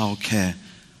about childcare?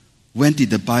 When did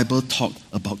the Bible talk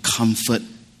about comfort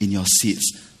in your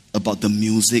seats, about the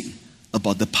music,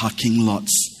 about the parking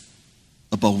lots,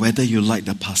 about whether you like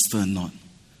the pastor or not?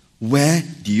 Where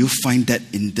do you find that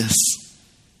in this?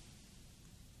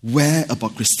 Where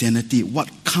about Christianity? What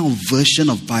kind of version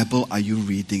of Bible are you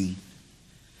reading?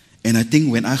 And I think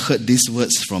when I heard these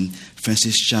words from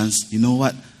Francis Chan, you know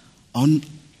what?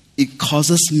 It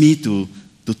causes me to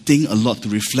think a lot, to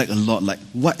reflect a lot, like,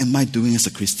 what am I doing as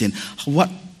a Christian? What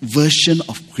version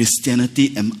of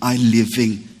Christianity am I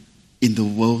living in the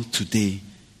world today?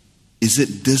 Is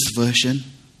it this version,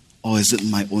 or is it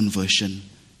my own version?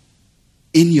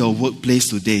 In your workplace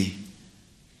today,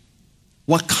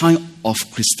 what kind of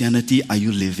Christianity are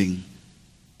you living?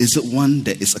 Is it one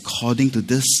that is according to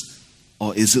this,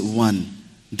 or is it one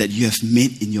that you have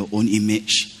made in your own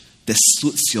image, that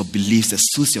suits your beliefs, that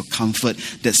suits your comfort,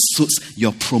 that suits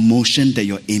your promotion that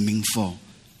you're aiming for?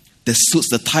 that suits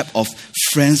the type of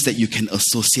friends that you can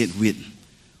associate with?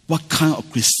 What kind of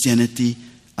Christianity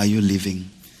are you living?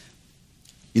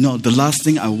 You know, the last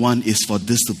thing I want is for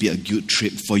this to be a guilt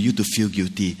trip, for you to feel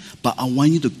guilty. But I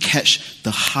want you to catch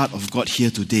the heart of God here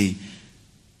today,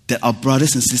 that our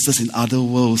brothers and sisters in other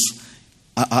worlds,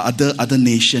 other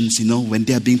nations, you know, when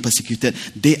they are being persecuted,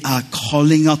 they are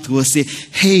calling out to us, say,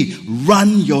 hey,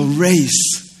 run your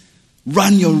race.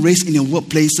 Run your race in your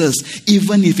workplaces,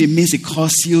 even if it means it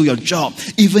costs you your job,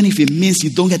 even if it means you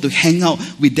don't get to hang out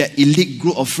with that elite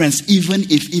group of friends, even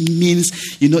if it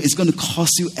means, you know, it's going to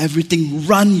cost you everything.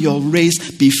 Run your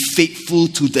race, be faithful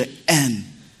to the end,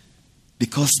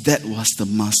 because that was the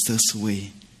Master's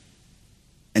way.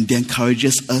 And they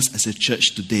encourages us as a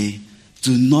church today,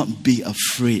 do not be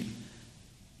afraid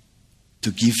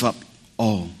to give up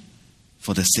all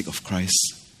for the sake of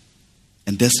Christ.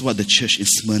 And that's what the church in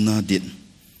Smyrna did.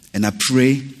 And I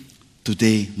pray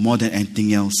today, more than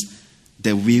anything else,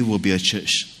 that we will be a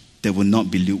church that will not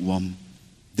be lukewarm,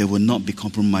 that will not be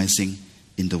compromising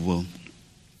in the world.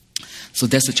 So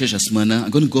that's the church of Smyrna. I'm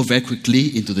going to go very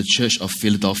quickly into the church of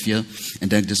Philadelphia,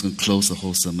 and then I'm just going to close the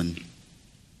whole sermon.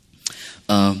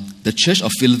 The church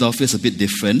of Philadelphia is a bit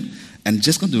different. And I'm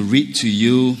just going to read to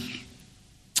you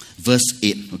verse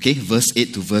 8, okay? Verse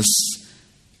 8 to verse...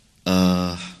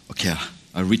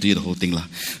 I'll read to you the whole thing.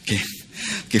 Okay,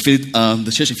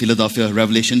 the church in Philadelphia,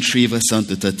 Revelation 3, verse 7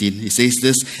 to 13. It says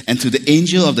this, and to the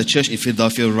angel of the church in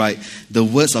Philadelphia write, the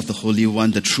words of the Holy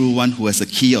One, the true one, who has the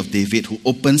key of David, who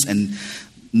opens and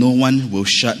no one will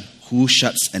shut, who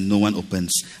shuts and no one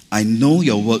opens. I know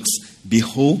your works.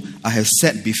 Behold, I have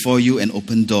set before you an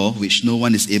open door, which no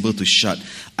one is able to shut.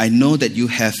 I know that you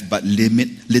have but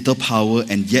little power,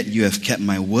 and yet you have kept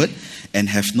my word and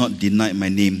have not denied my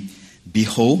name.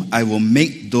 Behold, I will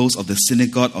make those of the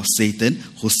synagogue of Satan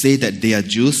who say that they are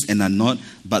Jews and are not,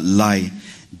 but lie.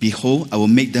 Behold, I will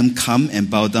make them come and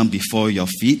bow down before your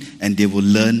feet, and they will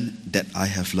learn that I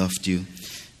have loved you.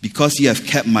 Because you have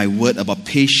kept my word about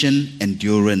patient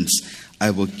endurance,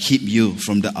 I will keep you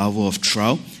from the hour of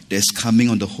trial that is coming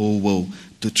on the whole world,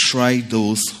 to try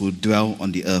those who dwell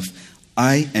on the earth.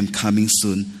 I am coming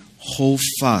soon. Hold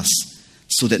fast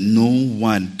so that no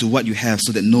one, to what you have,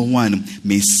 so that no one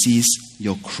may seize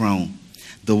your crown.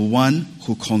 The one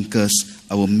who conquers,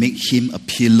 I will make him a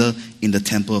pillar in the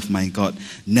temple of my God.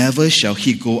 Never shall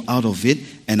he go out of it,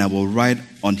 and I will write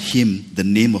on him the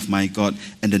name of my God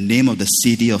and the name of the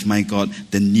city of my God,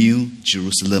 the new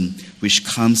Jerusalem, which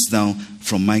comes down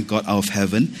from my God out of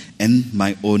heaven, and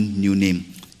my own new name.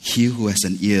 He who has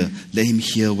an ear, let him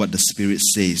hear what the Spirit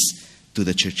says to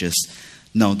the churches.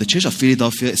 Now, the church of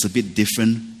Philadelphia is a bit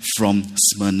different from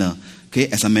Smyrna. Okay,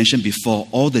 as I mentioned before,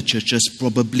 all the churches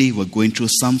probably were going through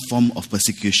some form of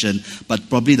persecution, but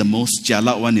probably the most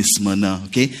jalat one is Smyrna.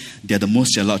 Okay, they are the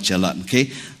most jalat. Okay,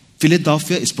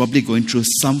 Philadelphia is probably going through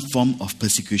some form of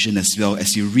persecution as well.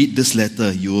 As you read this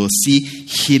letter, you will see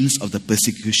hints of the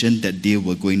persecution that they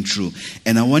were going through.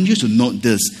 And I want you to note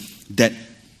this, that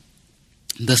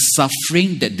the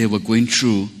suffering that they were going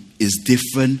through is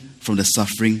different from the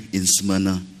suffering in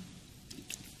Smyrna.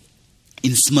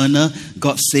 In Smyrna,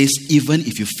 God says, even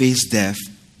if you face death,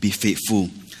 be faithful.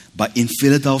 But in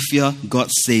Philadelphia,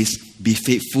 God says, be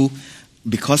faithful.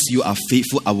 Because you are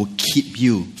faithful, I will keep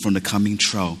you from the coming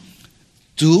trial.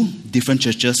 Two different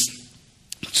churches,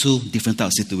 two different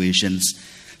types of situations.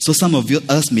 So some of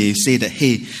us may say that,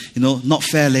 hey, not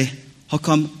fair leh. How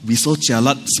come we so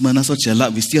jalat, Smyrna so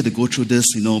jalat, we still have to go through this,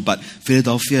 but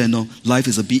Philadelphia, life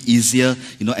is a bit easier,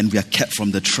 and we are kept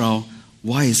from the trial.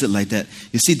 Why is it like that?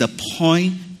 You see, the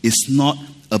point is not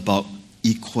about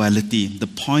equality. The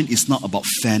point is not about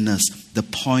fairness. The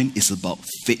point is about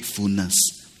faithfulness.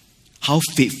 How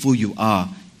faithful you are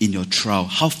in your trial.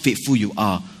 How faithful you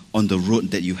are on the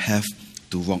road that you have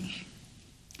to walk.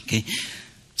 Okay?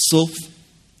 So,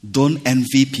 don't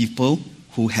envy people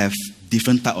who have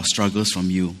different type of struggles from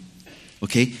you.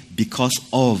 Okay? Because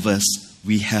all of us,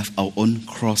 we have our own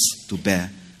cross to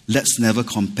bear. Let's never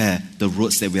compare the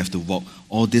roads that we have to walk.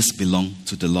 All this belong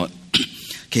to the Lord.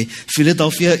 Okay?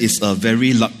 Philadelphia is a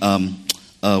very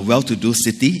well-to-do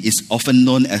city. It's often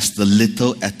known as the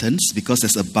Little Athens because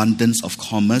there's abundance of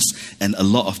commerce and a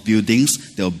lot of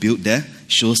buildings that were built there.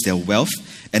 Shows their wealth.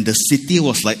 And the city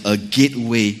was like a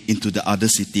gateway into the other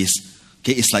cities.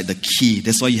 Okay, it's like the key.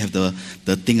 That's why you have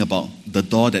the thing about the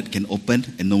door that can open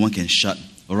and no one can shut.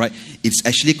 All right, it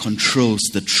actually controls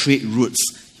the trade routes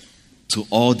to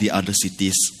all the other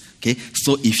cities. Okay,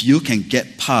 so if you can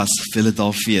get past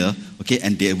Philadelphia, okay,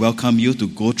 and they welcome you to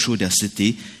go through their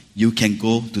city, you can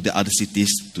go to the other cities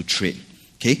to trade.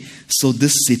 Okay, so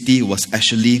this city was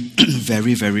actually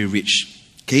very, very rich.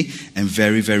 okay, and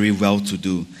very, very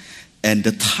well-to-do. And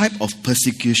the type of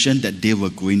persecution that they were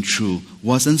going through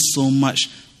wasn't so much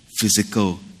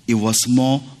physical. It was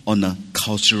more on a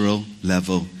cultural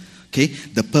level. Okay?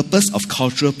 The purpose of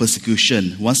cultural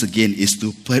persecution, once again, is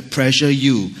to pressure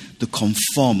you to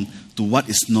conform to what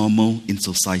is normal in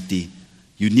society.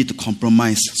 You need to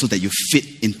compromise so that you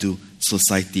fit into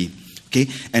society. Okay?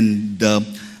 And the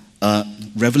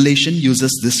Revelation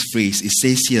uses this phrase. It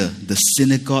says here, the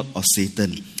synagogue of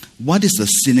Satan. What is the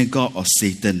synagogue of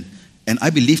Satan? And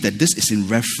I believe that this is in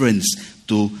reference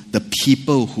to the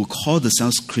people who call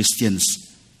themselves Christians,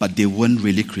 but they weren't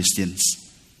really Christians.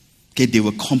 Okay, they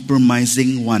were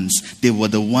compromising ones. They were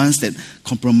the ones that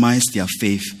compromised their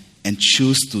faith and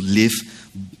choose to live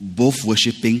both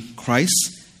worshipping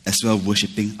Christ as well as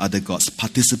worshipping other gods,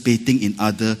 participating in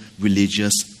other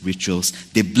religious rituals.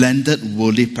 They blended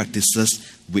worldly practices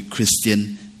with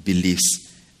Christian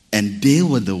beliefs. And they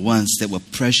were the ones that were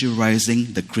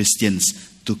pressurizing the Christians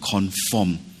to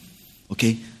conform.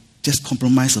 Okay? Just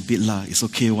compromise a bit lah. It's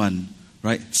okay one.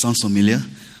 Right? Sounds familiar?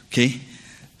 Okay?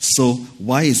 So,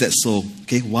 why is that so?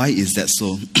 Okay? Why is that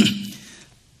so?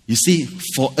 You see,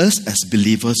 for us as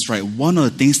believers, right, one of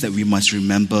the things that we must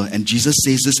remember, and Jesus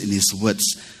says this in his words,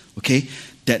 okay,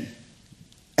 that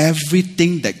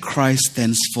everything that Christ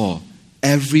stands for,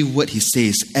 every word he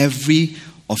says, every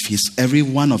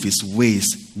one of his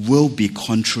ways will be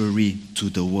contrary to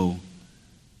the world.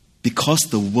 Because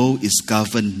the world is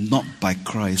governed not by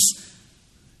Christ,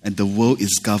 and the world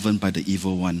is governed by the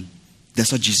evil one.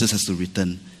 That's why Jesus has to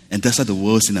return. And that's why the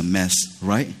world's in a mess,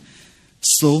 right?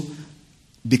 So,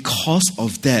 because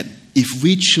of that, if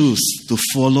we choose to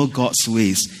follow God's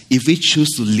ways, if we choose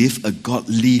to live a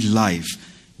godly life,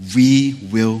 we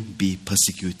will be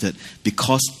persecuted.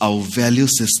 Because our value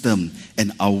system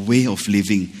and our way of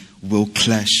living will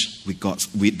clash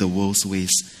with the world's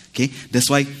ways. Okay, that's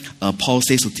why Paul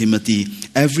says to Timothy,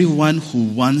 everyone who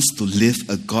wants to live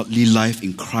a godly life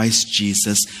in Christ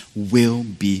Jesus will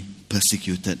be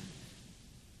persecuted.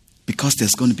 Because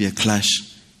there's going to be a clash.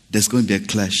 There's going to be a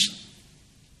clash.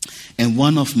 And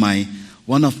one of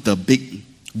the big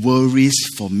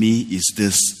worries for me is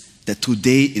this, that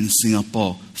today in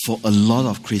Singapore, for a lot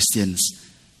of Christians,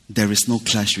 there is no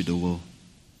clash with the world.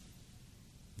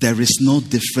 There is no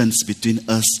difference between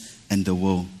us and the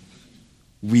world.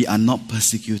 We are not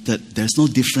persecuted. There's no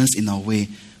difference in our way.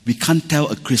 We can't tell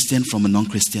a Christian from a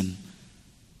non-Christian.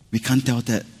 We can't tell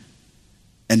that.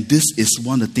 And this is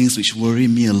one of the things which worry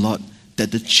me a lot,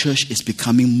 that the church is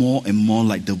becoming more and more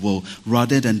like the world,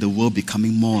 rather than the world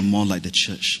becoming more and more like the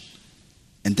church.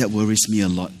 And that worries me a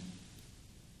lot.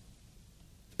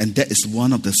 And that is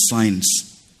one of the signs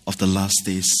of the last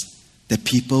days, that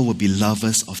people will be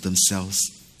lovers of themselves,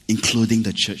 including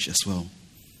the church as well.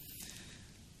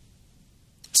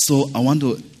 So I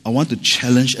want to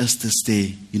challenge us this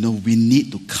day. We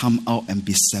need to come out and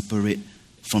be separate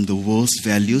from the world's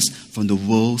values, from the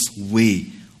world's way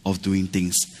of doing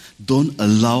things. Don't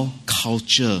allow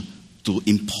culture to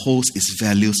impose its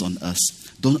values on us.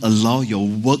 Don't allow your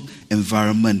work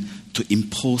environment to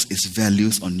impose its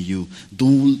values on you.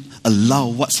 Don't allow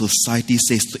what society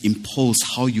says to impose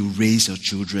how you raise your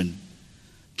children.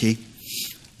 Okay,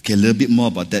 a little bit more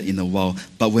about that in a while.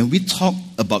 But when we talk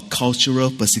about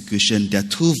cultural persecution, there are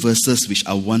two verses which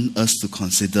I want us to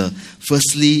consider.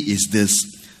 Firstly is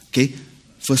this.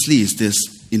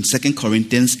 In 2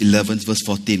 Corinthians 11 verse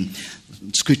 14.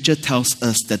 Scripture tells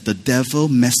us that the devil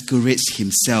masquerades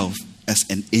himself as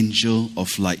an angel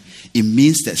of light. It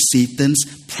means that Satan's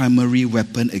primary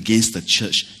weapon against the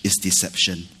church is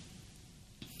deception.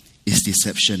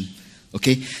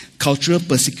 Okay? Cultural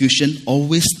persecution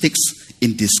always takes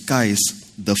in disguise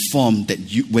the form that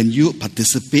when you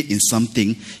participate in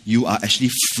something, you are actually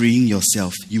freeing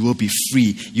yourself. You will be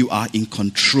free. You are in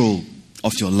control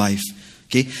of your life.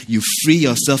 Okay? You free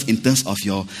yourself in terms of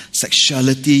your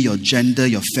sexuality, your gender,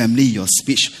 your family, your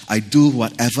speech. I do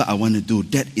whatever I want to do.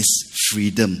 That is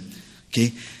freedom.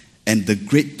 Okay? And the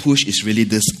great push is really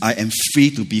this: I am free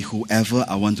to be whoever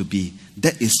I want to be.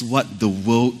 That is what the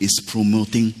world is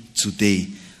promoting today.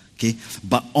 Okay?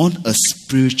 But on a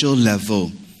spiritual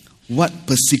level, what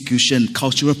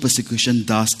cultural persecution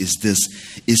does is this: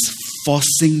 is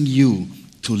forcing you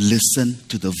to listen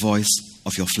to the voice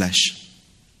of your flesh.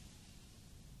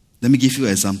 Let me give you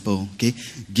an example. Okay?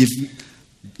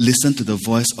 Listen to the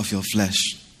voice of your flesh.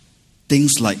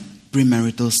 Things like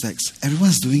premarital sex.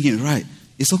 Everyone's doing it, right?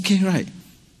 It's okay, right?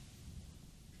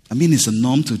 I mean, it's a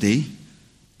norm today.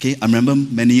 Okay? I remember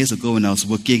many years ago when I was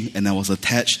working and I was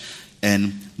attached,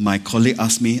 and my colleague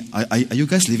asked me, are you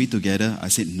guys living together? I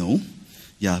said, no.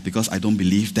 Yeah, because I don't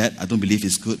believe that. I don't believe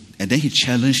it's good. And then he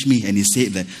challenged me and he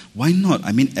said that, why not?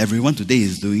 I mean, everyone today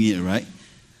is doing it, right?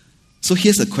 So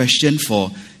here's a question for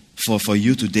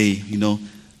you today,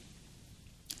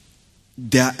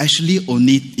 There are actually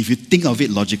only, if you think of it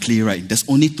logically, right, there's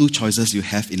only two choices you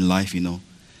have in life,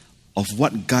 of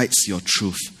what guides your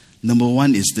truth. Number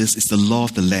one is this, it's the law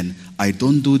of the land. I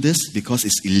don't do this because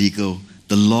it's illegal.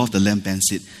 The law of the land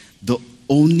bans it. The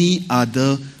only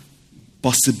other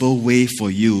possible way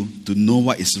for you to know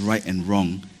what is right and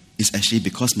wrong is actually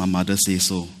because my mother says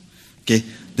so. Okay?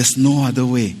 There's no other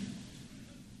way.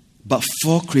 But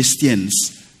for Christians,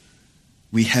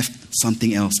 we have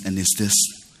something else, and it's this.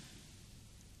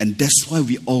 And that's why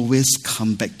we always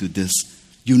come back to this.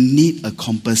 You need a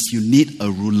compass, you need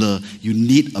a ruler, you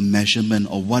need a measurement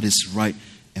of what is right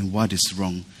and what is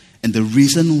wrong. And the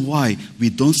reason why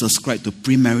we don't subscribe to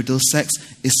premarital sex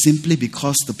is simply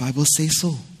because the Bible says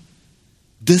so.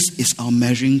 This is our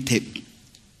measuring tape.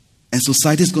 And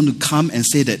society is going to come and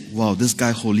say that, wow, this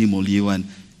guy holy moly one,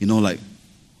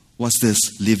 what's this?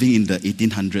 Living in the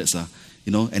 1800s,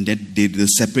 and then they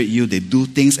separate you, they do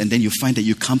things, and then you find that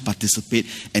you can't participate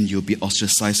and you'll be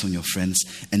ostracized from your friends.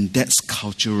 And that's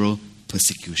cultural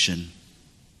persecution.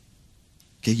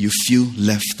 Okay, you feel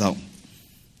left out,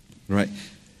 right?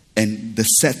 And the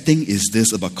sad thing is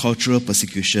this about cultural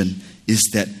persecution is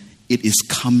that it is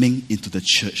coming into the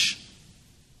church.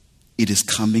 It is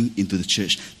coming into the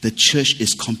church. The church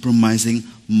is compromising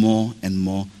more and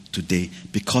more today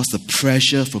because the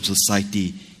pressure from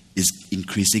society is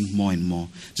increasing more and more.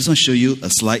 Just want to show you a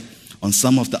slide on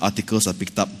some of the articles I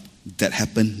picked up that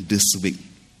happened this week.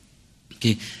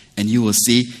 Okay, and you will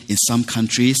see in some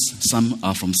countries, some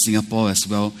are from Singapore as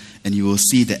well, and you will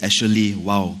see that actually,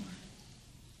 wow,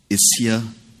 it's here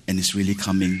and it's really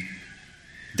coming.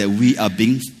 That we are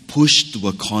being pushed to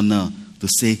a corner to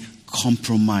say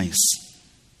compromise,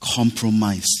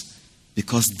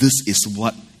 because this is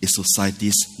what is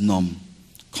society's norm,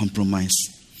 compromise.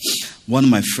 One of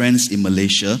my friends in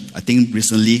Malaysia, I think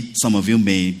recently, some of you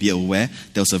may be aware,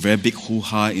 there was a very big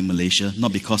hoo-ha in Malaysia,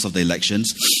 not because of the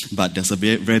elections, but there's a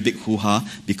very, very big hoo-ha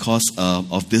because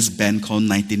of this band called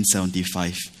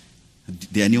 1975.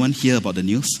 Did anyone hear about the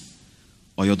news?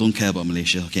 Or you don't care about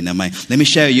Malaysia? Okay, never mind. Let me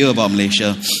share with you about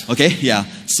Malaysia. Okay, yeah.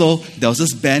 So there was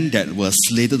this band that was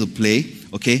slated to play,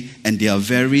 okay, and they are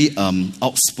very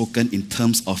outspoken in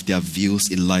terms of their views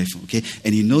in life, okay.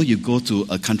 And you go to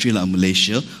a country like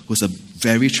Malaysia, who's a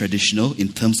very traditional in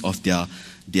terms of the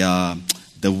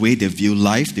way they view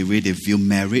life, the way they view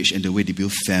marriage, and the way they view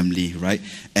family, right?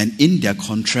 And in their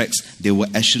contracts, they were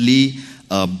actually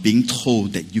being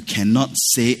told that you cannot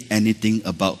say anything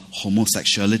about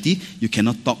homosexuality, you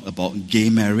cannot talk about gay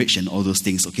marriage and all those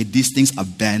things, okay? These things are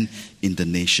banned in the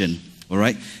nation, all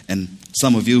right? And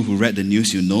some of you who read the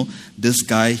news, this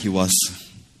guy,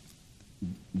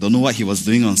 don't know what he was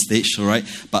doing on stage, all right?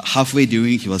 But halfway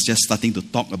during, he was just starting to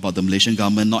talk about the Malaysian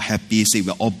government, not happy, say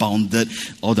we're all bounded,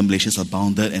 all the Malaysians are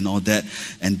bounded and all that.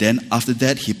 And then after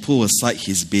that, he pulled aside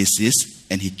his bassist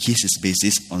and he kissed his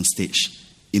bassist on stage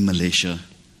in Malaysia.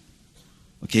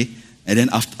 Okay? And then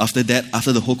after that,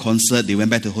 after the whole concert, they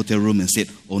went back to the hotel room and said,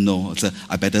 oh no,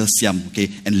 I better siam, okay?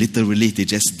 And literally,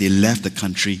 they left the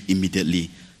country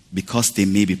immediately because they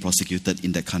may be prosecuted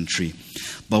in that country.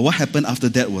 But what happened after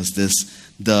that was this.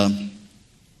 The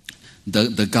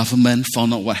government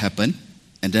found out what happened,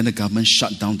 and then the government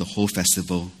shut down the whole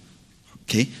festival.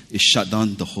 Okay? It shut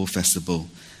down the whole festival.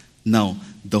 Now,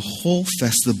 the whole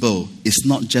festival is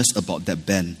not just about that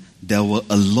band. There were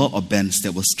a lot of bands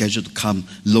that were scheduled to come,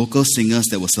 local singers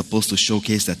that were supposed to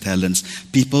showcase their talents,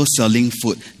 people selling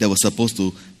food that were supposed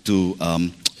to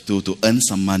earn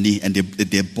some money, and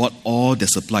they bought all the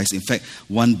supplies. In fact,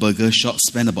 one burger shop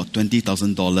spent about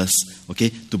 $20,000, okay,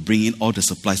 to bring in all the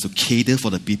supplies to cater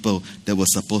for the people that were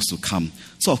supposed to come.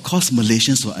 So of course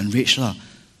Malaysians were enraged.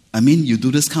 I mean, you do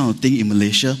this kind of thing in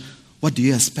Malaysia, what do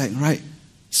you expect, right?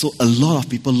 So a lot of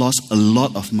people lost a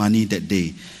lot of money that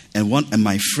day. And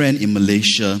my friend in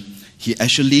Malaysia, he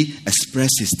actually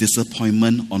expressed his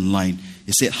disappointment online.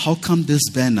 He said, how come this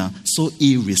band are so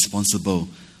irresponsible?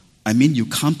 I mean, you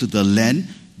come to the land,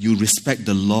 you respect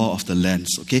the law of the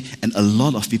lands, okay? And a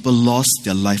lot of people lost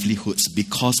their livelihoods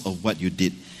because of what you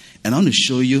did. And I want to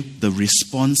show you the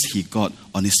response he got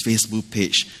on his Facebook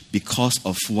page because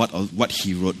of what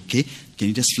he wrote, okay? Can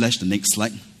you just flash the next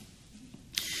slide?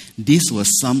 These were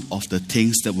some of the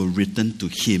things that were written to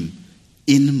him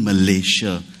in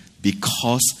Malaysia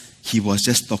because he was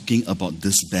just talking about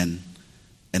this band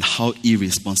and how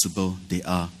irresponsible they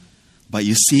are. But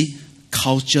you see,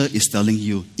 culture is telling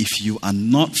you, if you are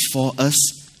not for us,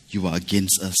 you are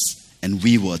against us, and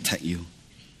we will attack you.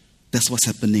 That's what's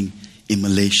happening in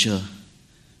Malaysia.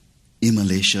 In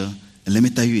Malaysia. And let me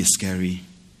tell you, it's scary.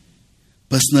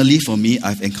 Personally, for me,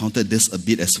 I've encountered this a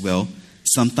bit as well.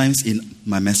 Sometimes in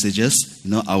my messages,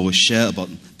 I will share about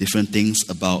different things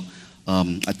about,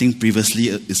 I think previously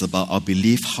it's about our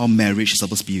belief, how marriage is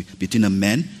supposed to be between a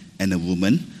man and a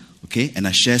woman. Okay, and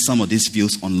I share some of these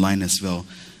views online as well.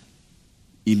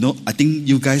 I think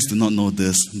you guys do not know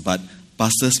this, but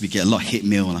pastors, we get a lot of hate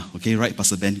mail, okay, right?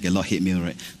 Pastor Ben, get a lot of hate mail,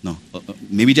 right? No,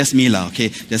 maybe just me, okay?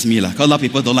 Just me, because a lot of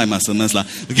people don't like my sermons,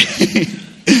 okay?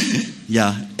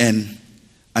 Yeah, and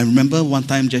I remember one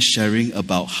time just sharing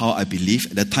about how I believe.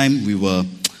 At the time, we were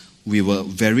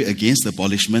very against the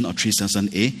abolishment of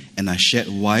 377A, and I shared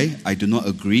why I do not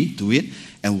agree to it,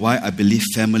 and why I believe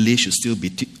family should still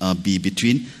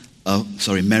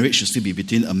marriage should still be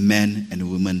between a man and a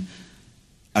woman.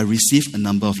 I received a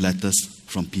number of letters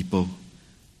from people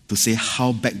to say,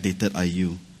 how backdated are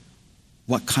you?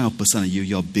 What kind of person are you?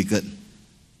 You're a bigot. And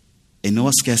you know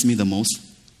what scares me the most?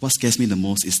 What scares me the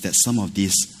most is that some of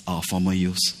these are former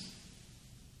youths.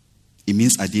 It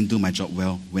means I didn't do my job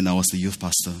well when I was the youth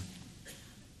pastor.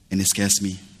 And it scares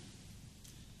me.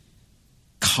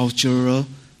 Cultural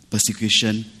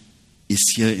persecution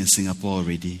is here in Singapore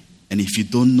already. And if you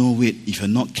don't know it, if you're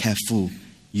not careful,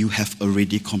 you have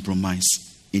already compromised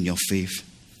in your faith.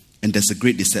 And there's a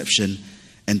great deception.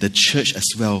 And the church as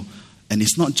well. And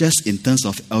it's not just in terms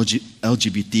of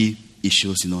LGBT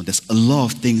issues, There's a lot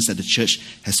of things that the church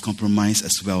has compromised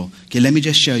as well. Okay, let me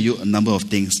just share you a number of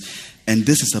things. And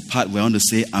this is a part where I want to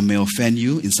say I may offend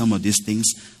you in some of these things,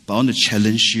 but I want to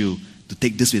challenge you to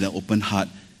take this with an open heart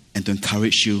and to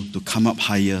encourage you to come up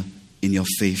higher in your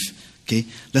faith. Okay,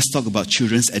 let's talk about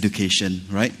children's education,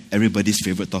 right? Everybody's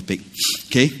favorite topic.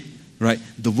 Okay, right?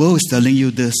 The world is telling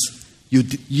you this.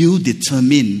 You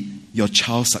determine your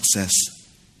child's success.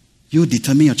 You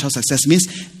determine your child's success means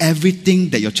everything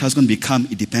that your child's going to become,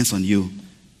 it depends on you.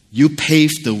 You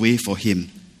pave the way for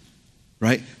him,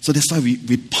 right? So that's why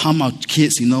we pump our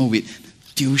kids,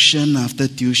 with tuition after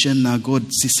tuition, now go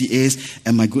CCAs,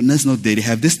 and my goodness, they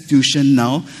have this tuition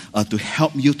now to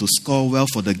help you to score well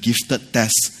for the gifted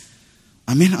test.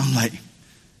 I'm like,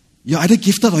 you're either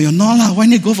gifted or you're not. Why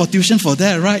need to go for tuition for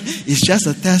that, right? It's just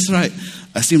a test, right?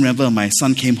 I still remember my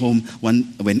son came home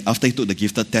when after he took the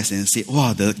gifted test and said,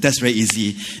 wow, the test very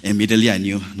easy. And immediately I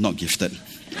knew, not gifted.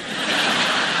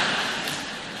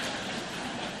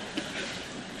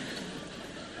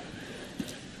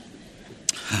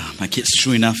 My kid's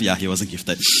true enough, he wasn't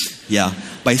gifted. Yeah,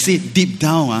 but you see, deep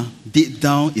down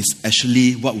is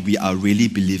actually what we are really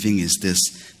believing is this,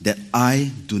 that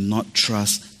I do not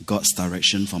trust God's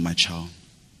direction for my child.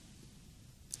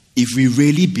 If we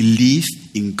really believe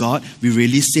in God, we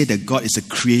really say that God is the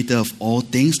creator of all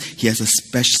things. He has a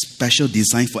special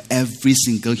design for every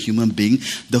single human being.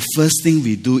 The first thing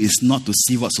we do is not to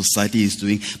see what society is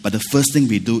doing, but the first thing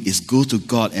we do is go to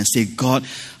God and say, God,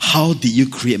 how did you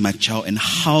create my child, and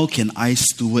how can I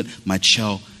steward my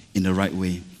child in the right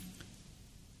way?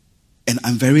 And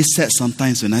I'm very sad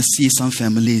sometimes when I see some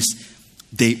families,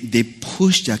 they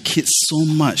push their kids so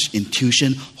much in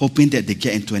tuition, hoping that they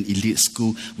get into an elite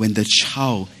school when the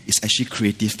child is actually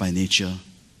creative by nature.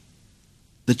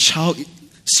 The child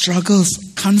struggles,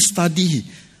 can't study,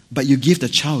 but you give the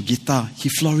child a guitar, he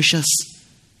flourishes.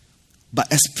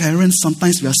 But as parents,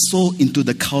 sometimes we are so into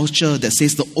the culture that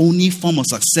says the only form of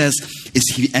success is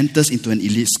he enters into an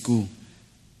elite school.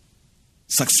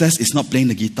 Success is not playing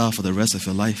the guitar for the rest of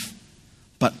your life.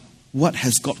 But what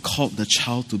has God called the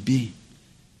child to be?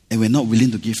 And we're not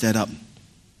willing to give that up.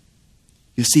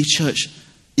 You see, church,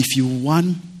 if you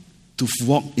want to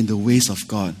walk in the ways of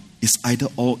God, it's either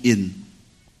all in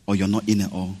or you're not in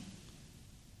at all.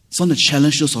 So I want to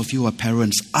challenge those of you who are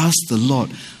parents, ask the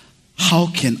Lord, how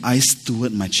can I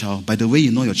steward my child? By the way,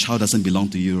 you know your child doesn't belong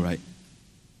to you, right?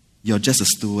 You're just a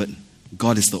steward.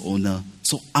 God is the owner.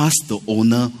 So ask the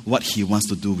owner what he wants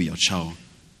to do with your child.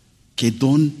 Okay,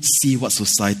 don't see what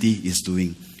society is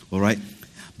doing. All right?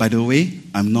 By the way,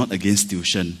 I'm not against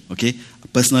tuition, okay?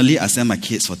 Personally, I send my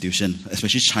kids for tuition,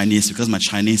 especially Chinese, because my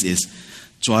Chinese is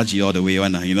抓鸡 all the way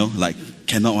one, like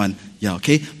cannot one. Yeah,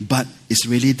 okay? But it's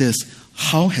really this.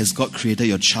 How has God created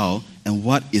your child, and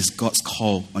what is God's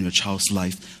call on your child's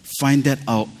life? Find that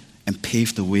out and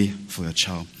pave the way for your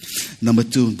child. Number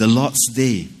 2, the Lord's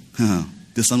Day.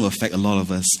 This one will affect a lot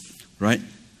of us, right?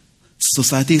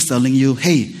 Society is telling you,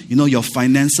 hey, your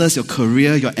finances, your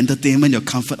career, your entertainment, your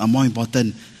comfort are more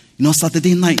important.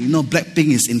 Saturday night,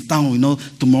 Blackpink is in town,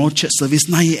 tomorrow church service,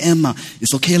 9 a.m.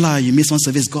 It's okay lah, you miss one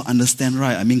service, God understand,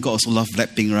 right? I mean, God also loves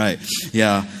Blackpink, right?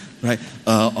 Yeah, right?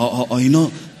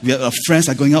 Our friends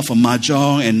are going out for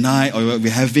mahjong at night, or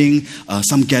we're having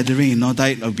some gathering and all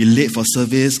that, or be late for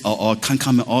service, or can't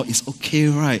come at all. It's okay,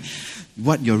 right?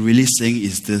 What you're really saying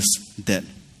is this, that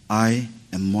I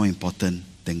am more important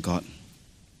than God.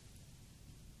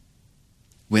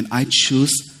 When I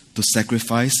choose to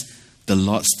sacrifice the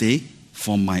Lord's Day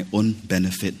for my own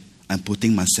benefit, I'm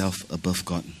putting myself above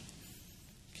God.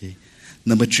 Okay.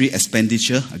 Number 3,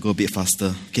 expenditure. I go a bit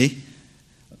faster. Okay.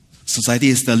 Society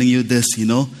is telling you this,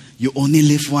 you only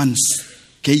live once.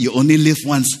 Okay, you only live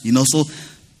once, so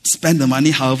spend the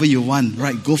money however you want,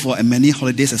 right? Go for as many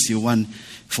holidays as you want.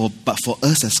 But for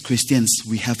us as Christians,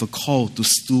 we have a call to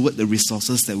steward the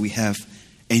resources that we have.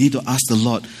 And you need to ask the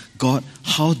Lord, God,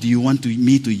 how do you want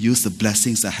me to use the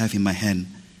blessings I have in my hand?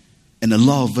 And a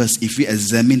lot of us, if we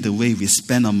examine the way we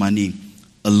spend our money,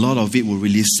 a lot of it will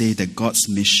really say that God's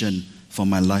mission for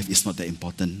my life is not that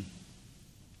important.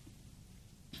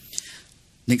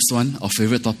 Next one, our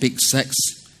favorite topic, sex.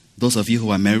 Those of you who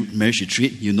are marriage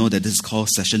retreat, you know that this is called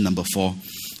session number 4.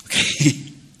 Okay.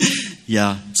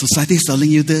 Yeah, society is telling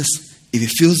you this. If it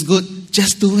feels good,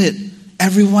 just do it.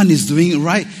 Everyone is doing it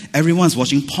right. Everyone's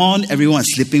watching porn. Everyone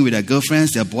is sleeping with their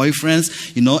girlfriends, their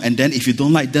boyfriends, and then if you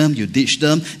don't like them, you ditch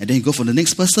them, and then you go for the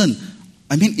next person.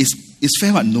 I mean, it's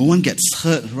fair, but no one gets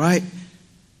hurt, right?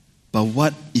 But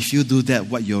what if you do that,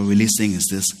 what you're really saying is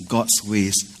this: God's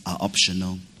ways are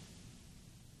optional.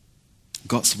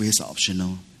 God's ways are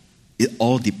optional. It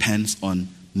all depends on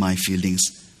my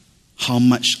feelings, how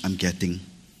much I'm getting,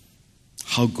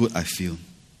 how good I feel.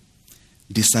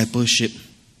 Discipleship.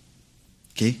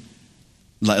 Okay?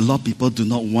 Like a lot of people do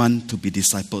not want to be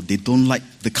discipled. They don't like,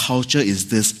 the culture is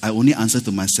this: I only answer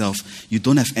to myself. You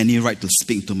don't have any right to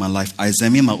speak into my life. I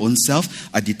examine my own self.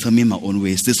 I determine my own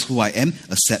ways. This is who I am.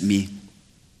 Accept me.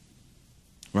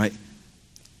 Right?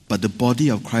 But the body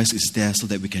of Christ is there so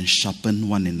that we can sharpen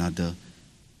one another.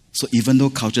 So even though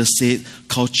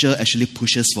culture actually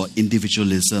pushes for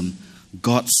individualism,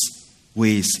 God's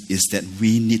ways is that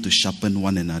we need to sharpen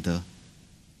one another.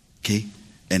 Okay?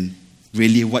 And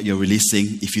really what you're really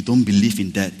saying, if you don't believe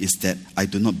in that, is that I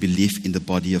do not believe in the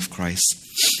body of Christ.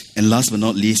 And last but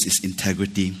not least is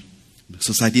integrity.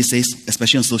 Society says,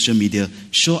 especially on social media,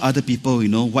 show other people,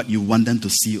 what you want them to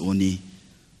see only.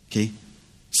 Okay?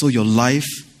 So your life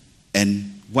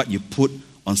and what you put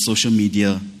on social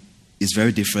media is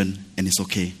very different, and it's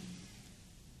okay.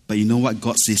 But you know what?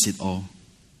 God sees it all.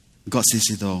 God sees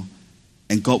it all.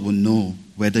 And God will know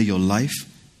whether your life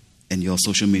and your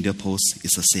social media post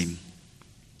is the same.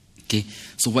 Okay?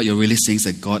 So what you're really saying is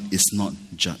that God is not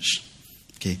judged.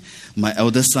 Okay? My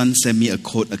elder son sent me a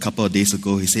quote a couple of days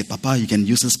ago. He said, Papa, you can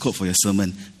use this quote for your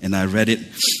sermon. And I read it.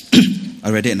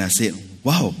 I read it and I said,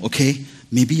 wow, okay,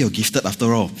 maybe you're gifted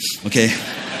after all. Okay?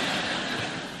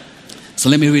 So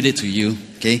let me read it to you.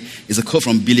 Okay? It's a quote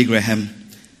from Billy Graham.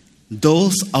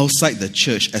 Those outside the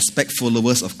church expect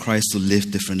followers of Christ to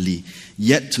live differently.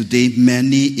 Yet today,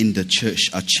 many in the church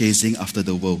are chasing after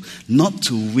the world. Not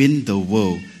to win the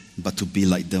world, but to be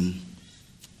like them.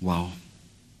 Wow.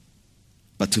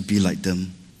 But to be like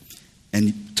them.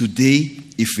 And today,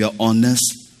 if we are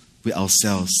honest with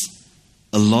ourselves,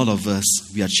 a lot of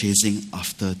us, we are chasing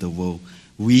after the world.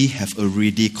 We have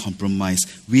already compromised.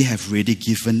 We have already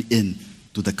given in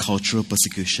to the cultural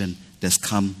persecution that's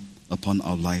come upon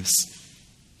our lives.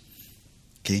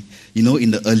 Okay?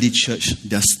 In the early church,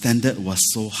 their standard was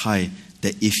so high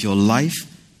that if your life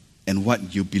and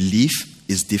what you believe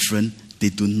is different, they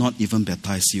do not even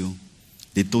baptize you.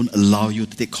 They don't allow you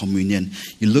to take communion.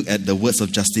 You look at the words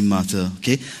of Justin Martyr,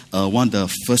 okay? One of the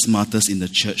first martyrs in the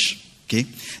church, okay?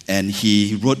 And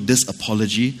he wrote this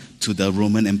apology to the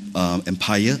Roman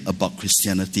Empire about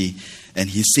Christianity. And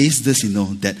he says this,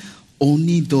 that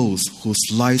only those whose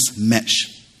lives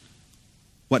match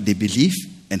what they believe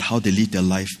and how they live their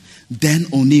life, then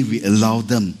only we allow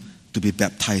them to be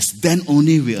baptized. Then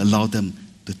only we allow them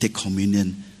to take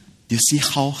communion. Do you see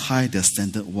how high their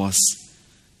standard was?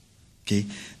 Okay,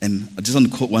 and I just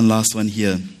want to quote one last one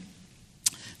here.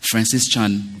 Francis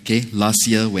Chan, okay, last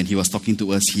year when he was talking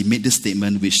to us, he made this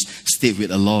statement which stayed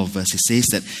with a lot of us. He says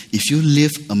that if you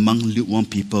live among lukewarm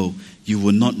people, you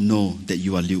will not know that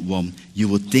you are lukewarm. You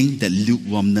will think that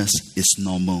lukewarmness is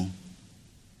normal.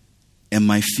 And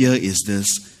my fear is this,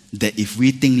 that if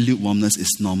we think lukewarmness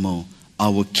is normal,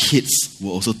 our kids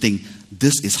will also think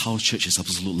this is how church is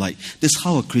supposed to look like. This is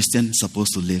how a Christian is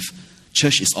supposed to live.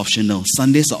 Church is optional.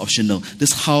 Sundays are optional.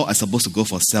 This is how I'm supposed to go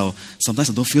for cell. Sometimes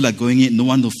I don't feel like going in. No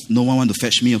one want to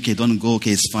fetch me. Okay, don't go.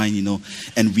 Okay, it's fine,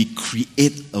 And we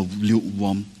create a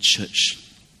lukewarm church.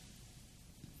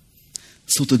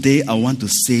 So today I want to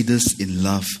say this in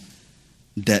love,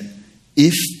 that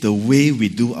if the way we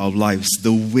do our lives,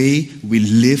 the way we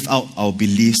live out our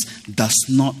beliefs does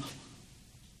not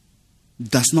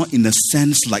in a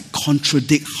sense like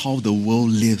contradict how the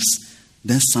world lives,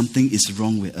 then something is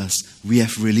wrong with us. We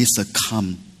have really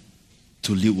succumbed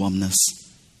to lukewarmness,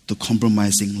 to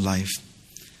compromising life.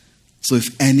 So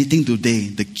if anything today,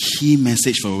 the key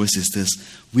message for us is this: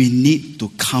 we need to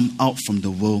come out from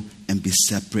the world and be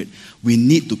separate. We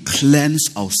need to cleanse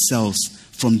ourselves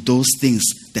from those things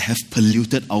that have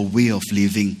polluted our way of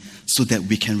living so that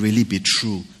we can really be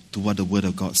true to what the Word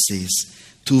of God says.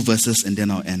 2 verses and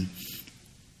then I'll end.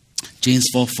 James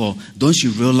 4:4. Don't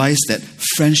you realize that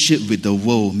friendship with the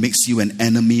world makes you an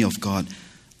enemy of God?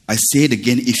 I say it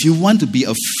again, if you want to be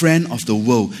a friend of the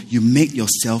world, you make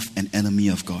yourself an enemy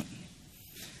of God.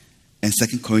 And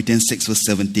 2 Corinthians 6 verse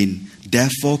 17.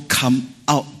 Therefore come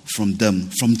out from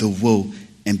them, from the world,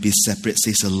 and be separate,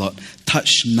 says the Lord.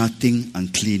 Touch nothing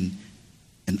unclean,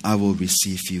 and I will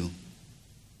receive you.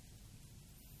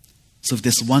 So if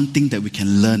there's one thing that we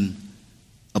can learn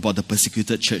about the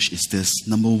persecuted church is this.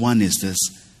 Number one is this: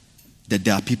 that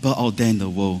there are people out there in the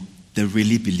world that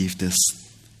really believe this,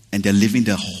 and they're living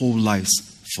their whole lives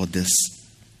for this.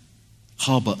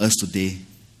 How about us today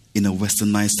in a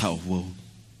westernized type of world?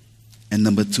 And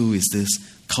number two is this: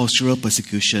 cultural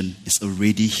persecution is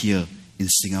already here in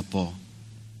Singapore.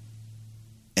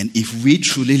 And if we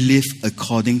truly live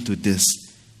according to this,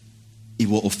 it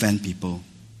will offend people.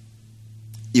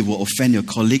 It will offend your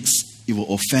colleagues. It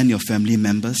will offend your family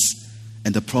members.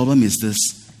 And the problem is this: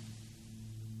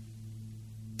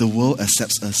 the world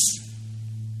accepts us.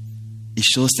 It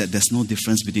shows that there's no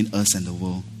difference between us and the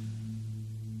world.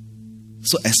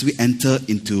 So as we enter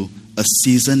into a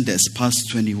season that's past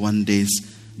 21 days,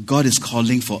 God is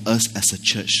calling for us as a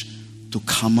church to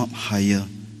come up higher,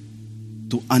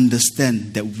 to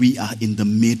understand that we are in the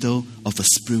middle of a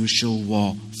spiritual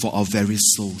war for our very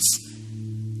souls.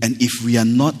 And if we are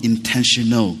not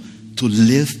intentional to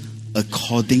live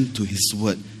according to His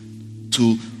word,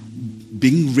 to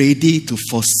being ready to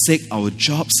forsake our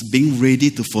jobs, being ready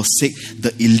to forsake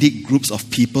the elite groups of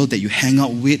people that you hang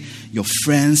out with, your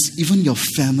friends, even your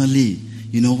family.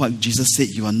 You know what Jesus said?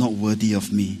 You are not worthy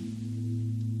of me.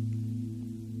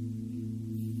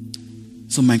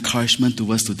 So my encouragement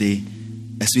to us today,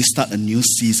 as we start a new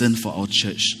season for our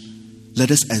church,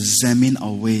 let us examine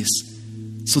our ways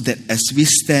so that as we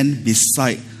stand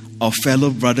beside our fellow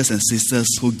brothers and sisters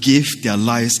who give their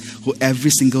lives, who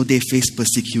every single day face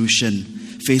persecution,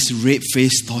 face rape,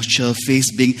 face torture,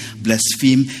 face being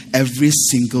blasphemed every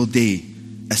single day,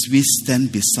 as we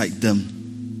stand beside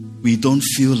them, we don't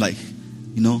feel like,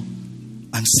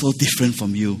 I'm so different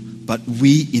from you, but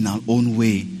we in our own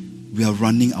way, we are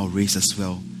running our race as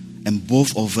well. And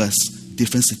both of us,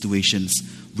 different situations,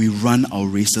 we run our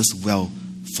races well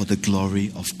for the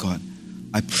glory of God.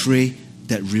 I pray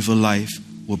that River Life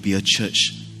will be a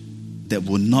church that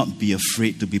will not be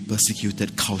afraid to be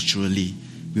persecuted culturally.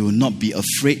 We will not be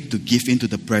afraid to give in to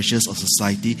the pressures of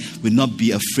society. We will not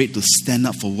be afraid to stand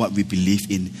up for what we believe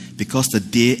in, because the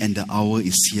day and the hour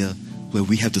is here where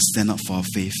we have to stand up for our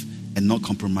faith and not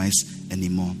compromise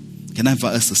anymore. Can I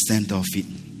invite us to stand to our feet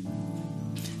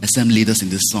as some leaders in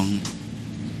this song?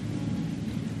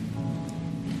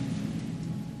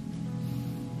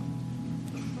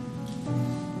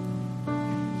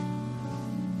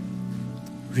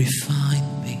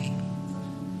 Refine me,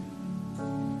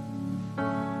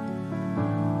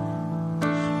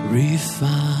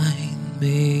 refine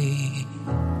me,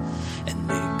 and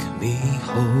make me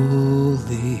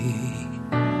holy.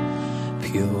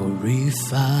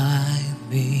 Purify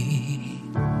me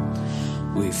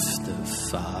with the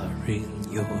fire in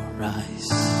your eyes.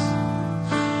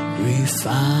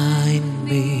 Refine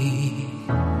me,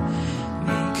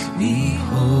 make me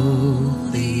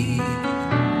holy.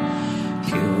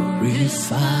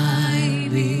 Purify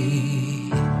me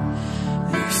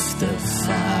with the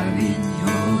fire in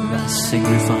your eyes. Sing,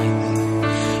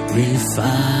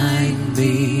 refine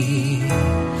me,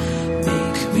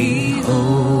 make me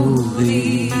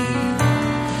holy.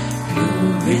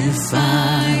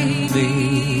 Purify me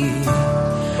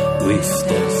with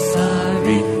the fire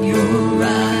in your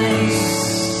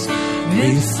eyes.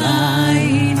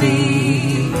 Refine me,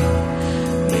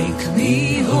 make me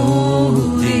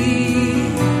holy.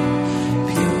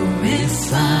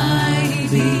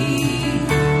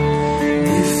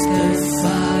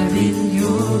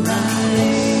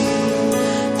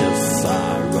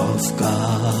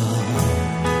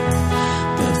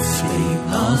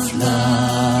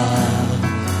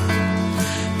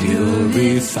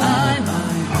 Purify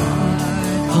my heart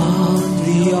on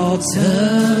the altar.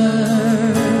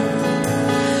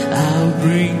 I'll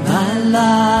bring my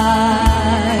life.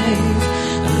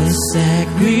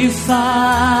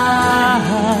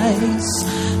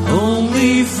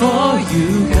 only for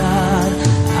you, God.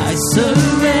 I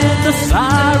surrender the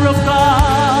fire of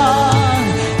God,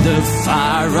 the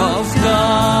fire of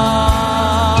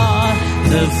God,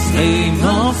 the flame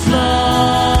of love.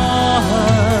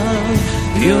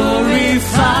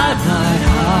 Purify my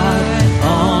heart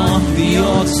on the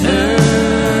altar.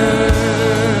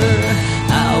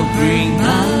 I'll bring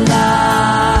my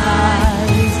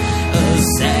life, a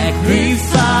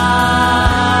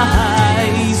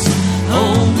sacrifice,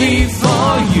 only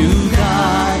for you,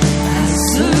 God. I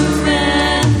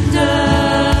surrender.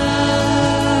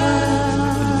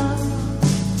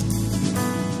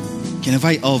 Can I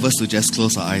invite all of us to just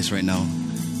close our eyes right now?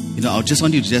 I just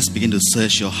want you to just begin to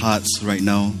search your hearts right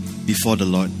now before the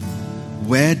Lord.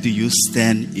 Where do you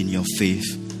stand in your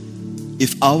faith?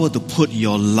 If I were to put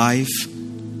your life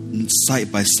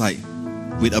side by side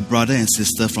with a brother and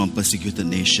sister from a persecuted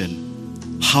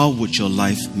nation, how would your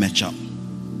life match up?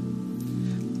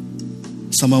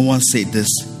 Someone once said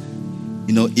this,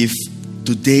 if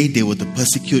today they were to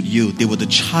persecute you, they were to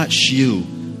charge you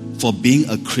for being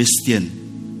a Christian,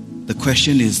 the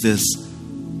question is this: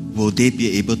 will they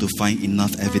be able to find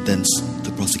enough evidence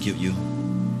to prosecute you?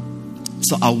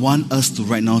 So I want us to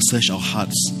right now search our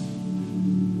hearts.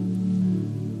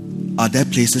 Are there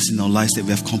places in our lives that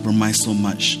we have compromised so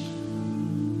much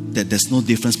that there's no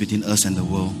difference between us and the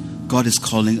world? God is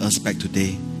calling us back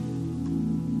today.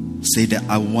 Say that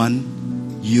I want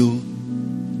you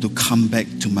to come back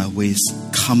to my ways,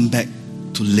 come back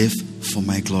to live for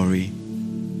my glory.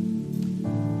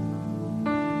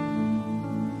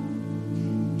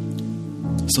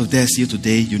 So if there's you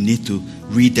today, you need to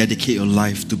rededicate your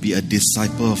life to be a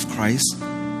disciple of Christ,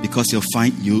 because you'll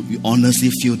find you honestly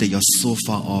feel that you're so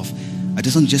far off. I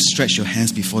just want to stretch your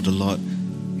hands before the Lord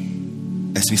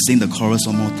as we sing the chorus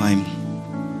one more time,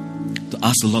 to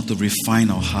ask the Lord to refine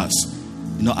our hearts.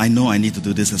 I know I need to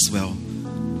do this as well.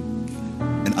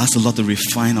 And ask the Lord to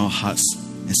refine our hearts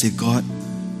and say, God,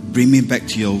 bring me back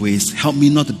to your ways. Help me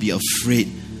not to be afraid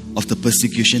of the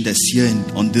persecution that's here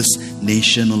on this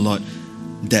nation, oh Lord.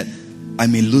 That I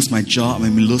may lose my job, I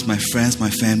may lose my friends, my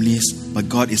families, but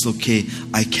God, is okay.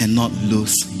 I cannot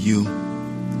lose you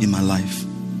in my life.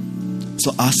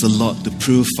 So ask the Lord to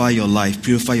purify your life,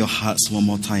 purify your hearts one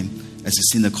more time as you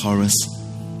sing the chorus.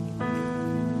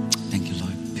 Thank you,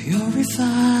 Lord.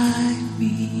 Purify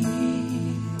me,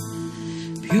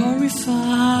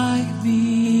 purify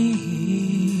me.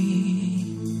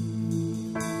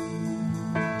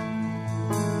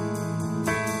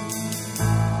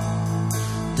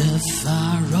 The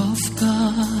fire of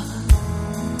God,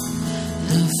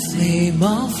 the flame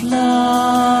of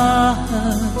love,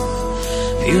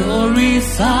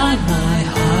 purify my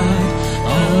heart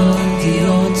on the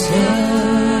altar.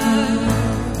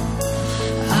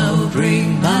 I'll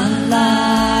bring my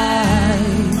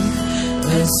life,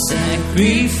 a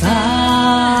sacrifice,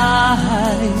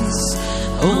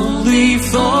 only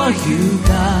for you,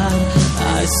 God.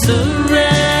 I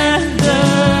surrender.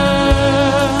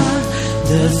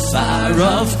 The fire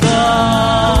of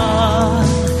God,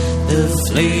 the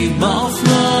flame of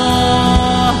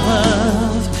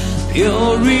love,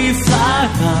 purify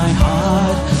my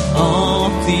heart on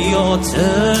the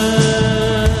altar.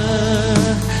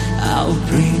 I'll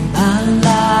bring my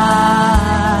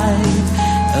life,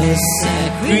 a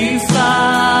sacrifice,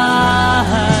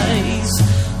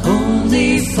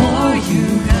 only for you,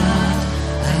 God.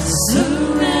 I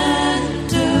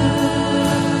surrender.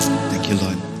 Thank you,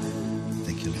 Lord.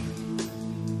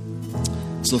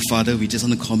 So, Father, we just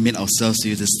want to commit ourselves to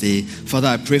you this day. Father,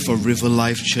 I pray for River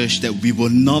Life Church that we will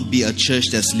not be a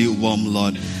church that's lukewarm,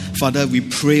 Lord. Father, we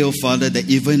pray, oh Father, that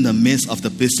even in the midst of the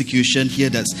persecution here,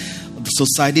 that's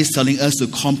society is telling us to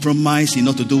compromise,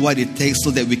 to do what it takes so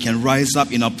that we can rise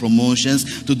up in our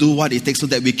promotions, to do what it takes so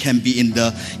that we can be in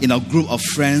our group of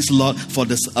friends, Lord, for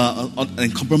this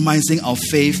and compromising our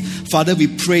faith. Father, we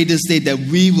pray this day that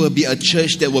we will be a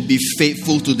church that will be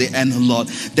faithful to the end, Lord.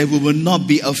 That we will not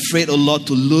be afraid, oh Lord,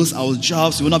 to lose our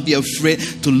jobs. We will not be afraid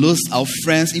to lose our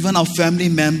friends, even our family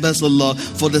members, oh Lord,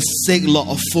 for the sake, Lord,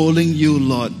 of following you,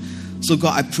 Lord. So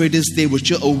God, I pray this day, would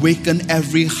you awaken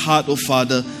every heart, oh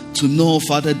Father, to know,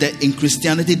 Father, that in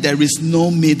Christianity there is no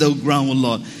middle ground, oh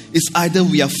Lord. It's either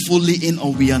we are fully in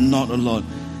or we are not, oh Lord.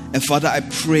 And Father, I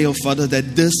pray, oh Father,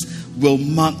 that this will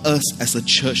mark us as a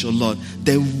church, oh Lord.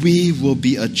 That we will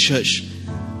be a church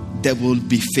that will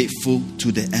be faithful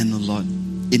to the end, oh Lord.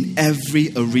 In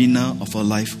every arena of our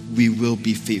life, we will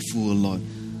be faithful, oh Lord.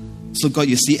 So God,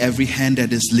 you see every hand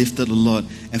that is lifted, oh Lord.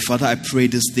 And Father, I pray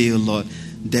this day, oh Lord,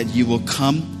 that you will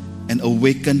come and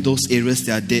awaken those areas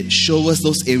that are dead. Show us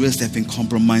those areas that have been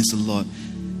compromised, oh Lord.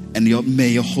 And may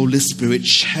your Holy Spirit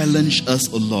challenge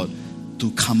us, O Lord,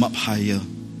 to come up higher,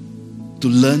 to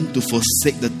learn to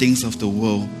forsake the things of the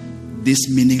world, these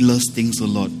meaningless things, O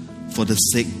Lord, for the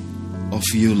sake of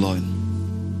you, Lord.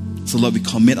 So, Lord, we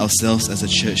commit ourselves as a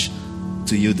church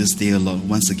to you this day, O Lord.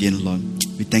 Once again, Lord,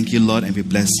 we thank you, Lord, and we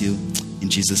bless you in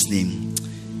Jesus' name.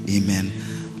 Amen.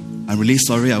 I'm really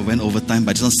sorry I went over time,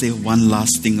 but I just want to say one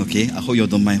last thing, okay? I hope you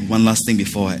don't mind. One last thing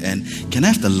before I end. Can I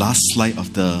have the last slide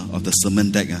of the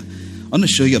sermon deck? I want to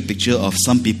show you a picture of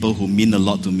some people who mean a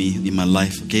lot to me in my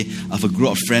life, okay? I have a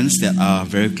group of friends that are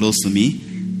very close to me,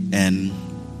 and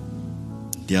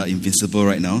they are invincible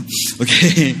right now,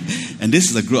 okay? And this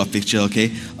is a group of picture,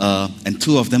 okay? And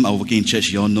two of them are working in church.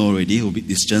 You all know already.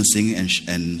 It's Jen Singh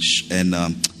and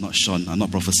not Sean. I'm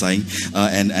not prophesying.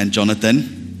 And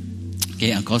Jonathan. Okay,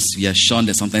 and of course we have Sean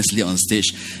that sometimes lead on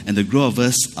stage. And the group of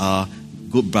us are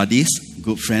good buddies,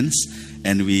 good friends,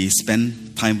 and we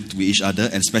spend time with each other.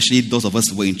 And especially those of us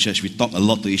who work in church, we talk a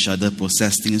lot to each other,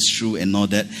 process things through and all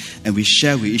that. And we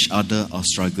share with each other our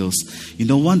struggles. You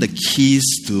know, one of the keys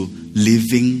to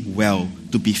living well,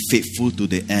 to be faithful to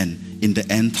the end, in the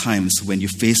end times when you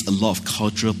face a lot of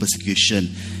cultural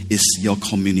persecution, is your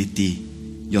community,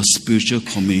 your spiritual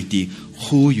community,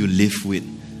 who you live with.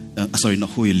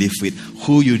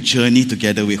 Who you journey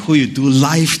together with, who you do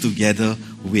life together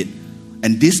with.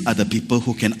 And these are the people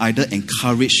who can either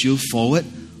encourage you forward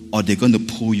or they're going to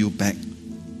pull you back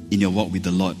in your walk with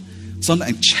the Lord. So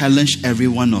I challenge every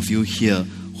one of you here,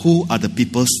 who are the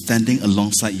people standing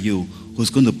alongside you, who's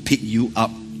going to pick you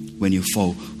up when you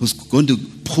fall, who's going to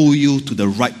pull you to the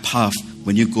right path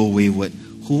when you go wayward.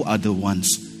 Who are the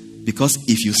ones? Because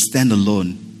if you stand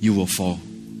alone, you will fall.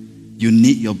 You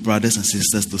need your brothers and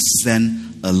sisters to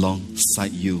stand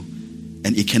alongside you.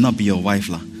 And it cannot be your wife,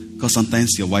 because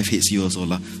sometimes your wife hates you also.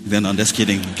 Then I'm just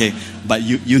kidding, okay? But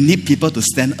you need people to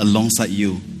stand alongside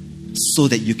you so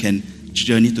that you can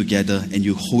journey together and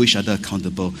you hold each other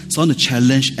accountable. So I want to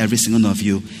challenge every single one of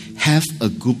you. Have a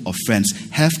group of friends.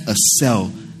 Have a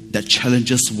cell that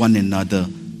challenges one another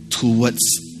towards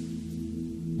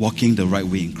walking the right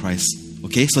way in Christ.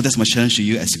 Okay, so that's my challenge to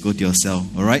you as you go to your cell,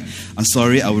 all right? I'm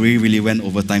sorry, I really went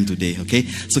over time today, okay?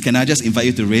 So can I just invite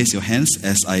you to raise your hands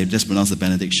as I just pronounce the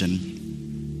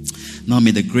benediction? Now may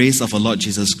the grace of our Lord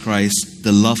Jesus Christ,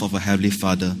 the love of our Heavenly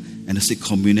Father, and the sweet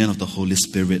communion of the Holy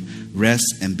Spirit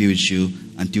rest and be with you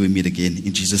until we meet again.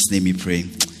 In Jesus' name we pray.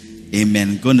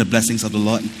 Amen. Go in the blessings of the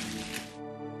Lord.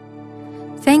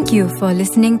 Thank you for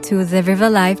listening to the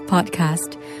River Life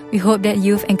podcast. We hope that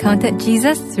you've encountered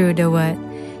Jesus through the Word.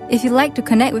 If you'd like to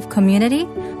connect with community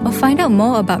or find out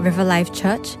more about River Life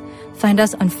Church, find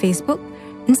us on Facebook,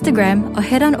 Instagram, or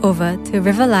head on over to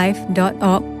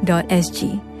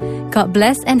riverlife.org.sg. God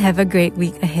bless and have a great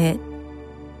week ahead.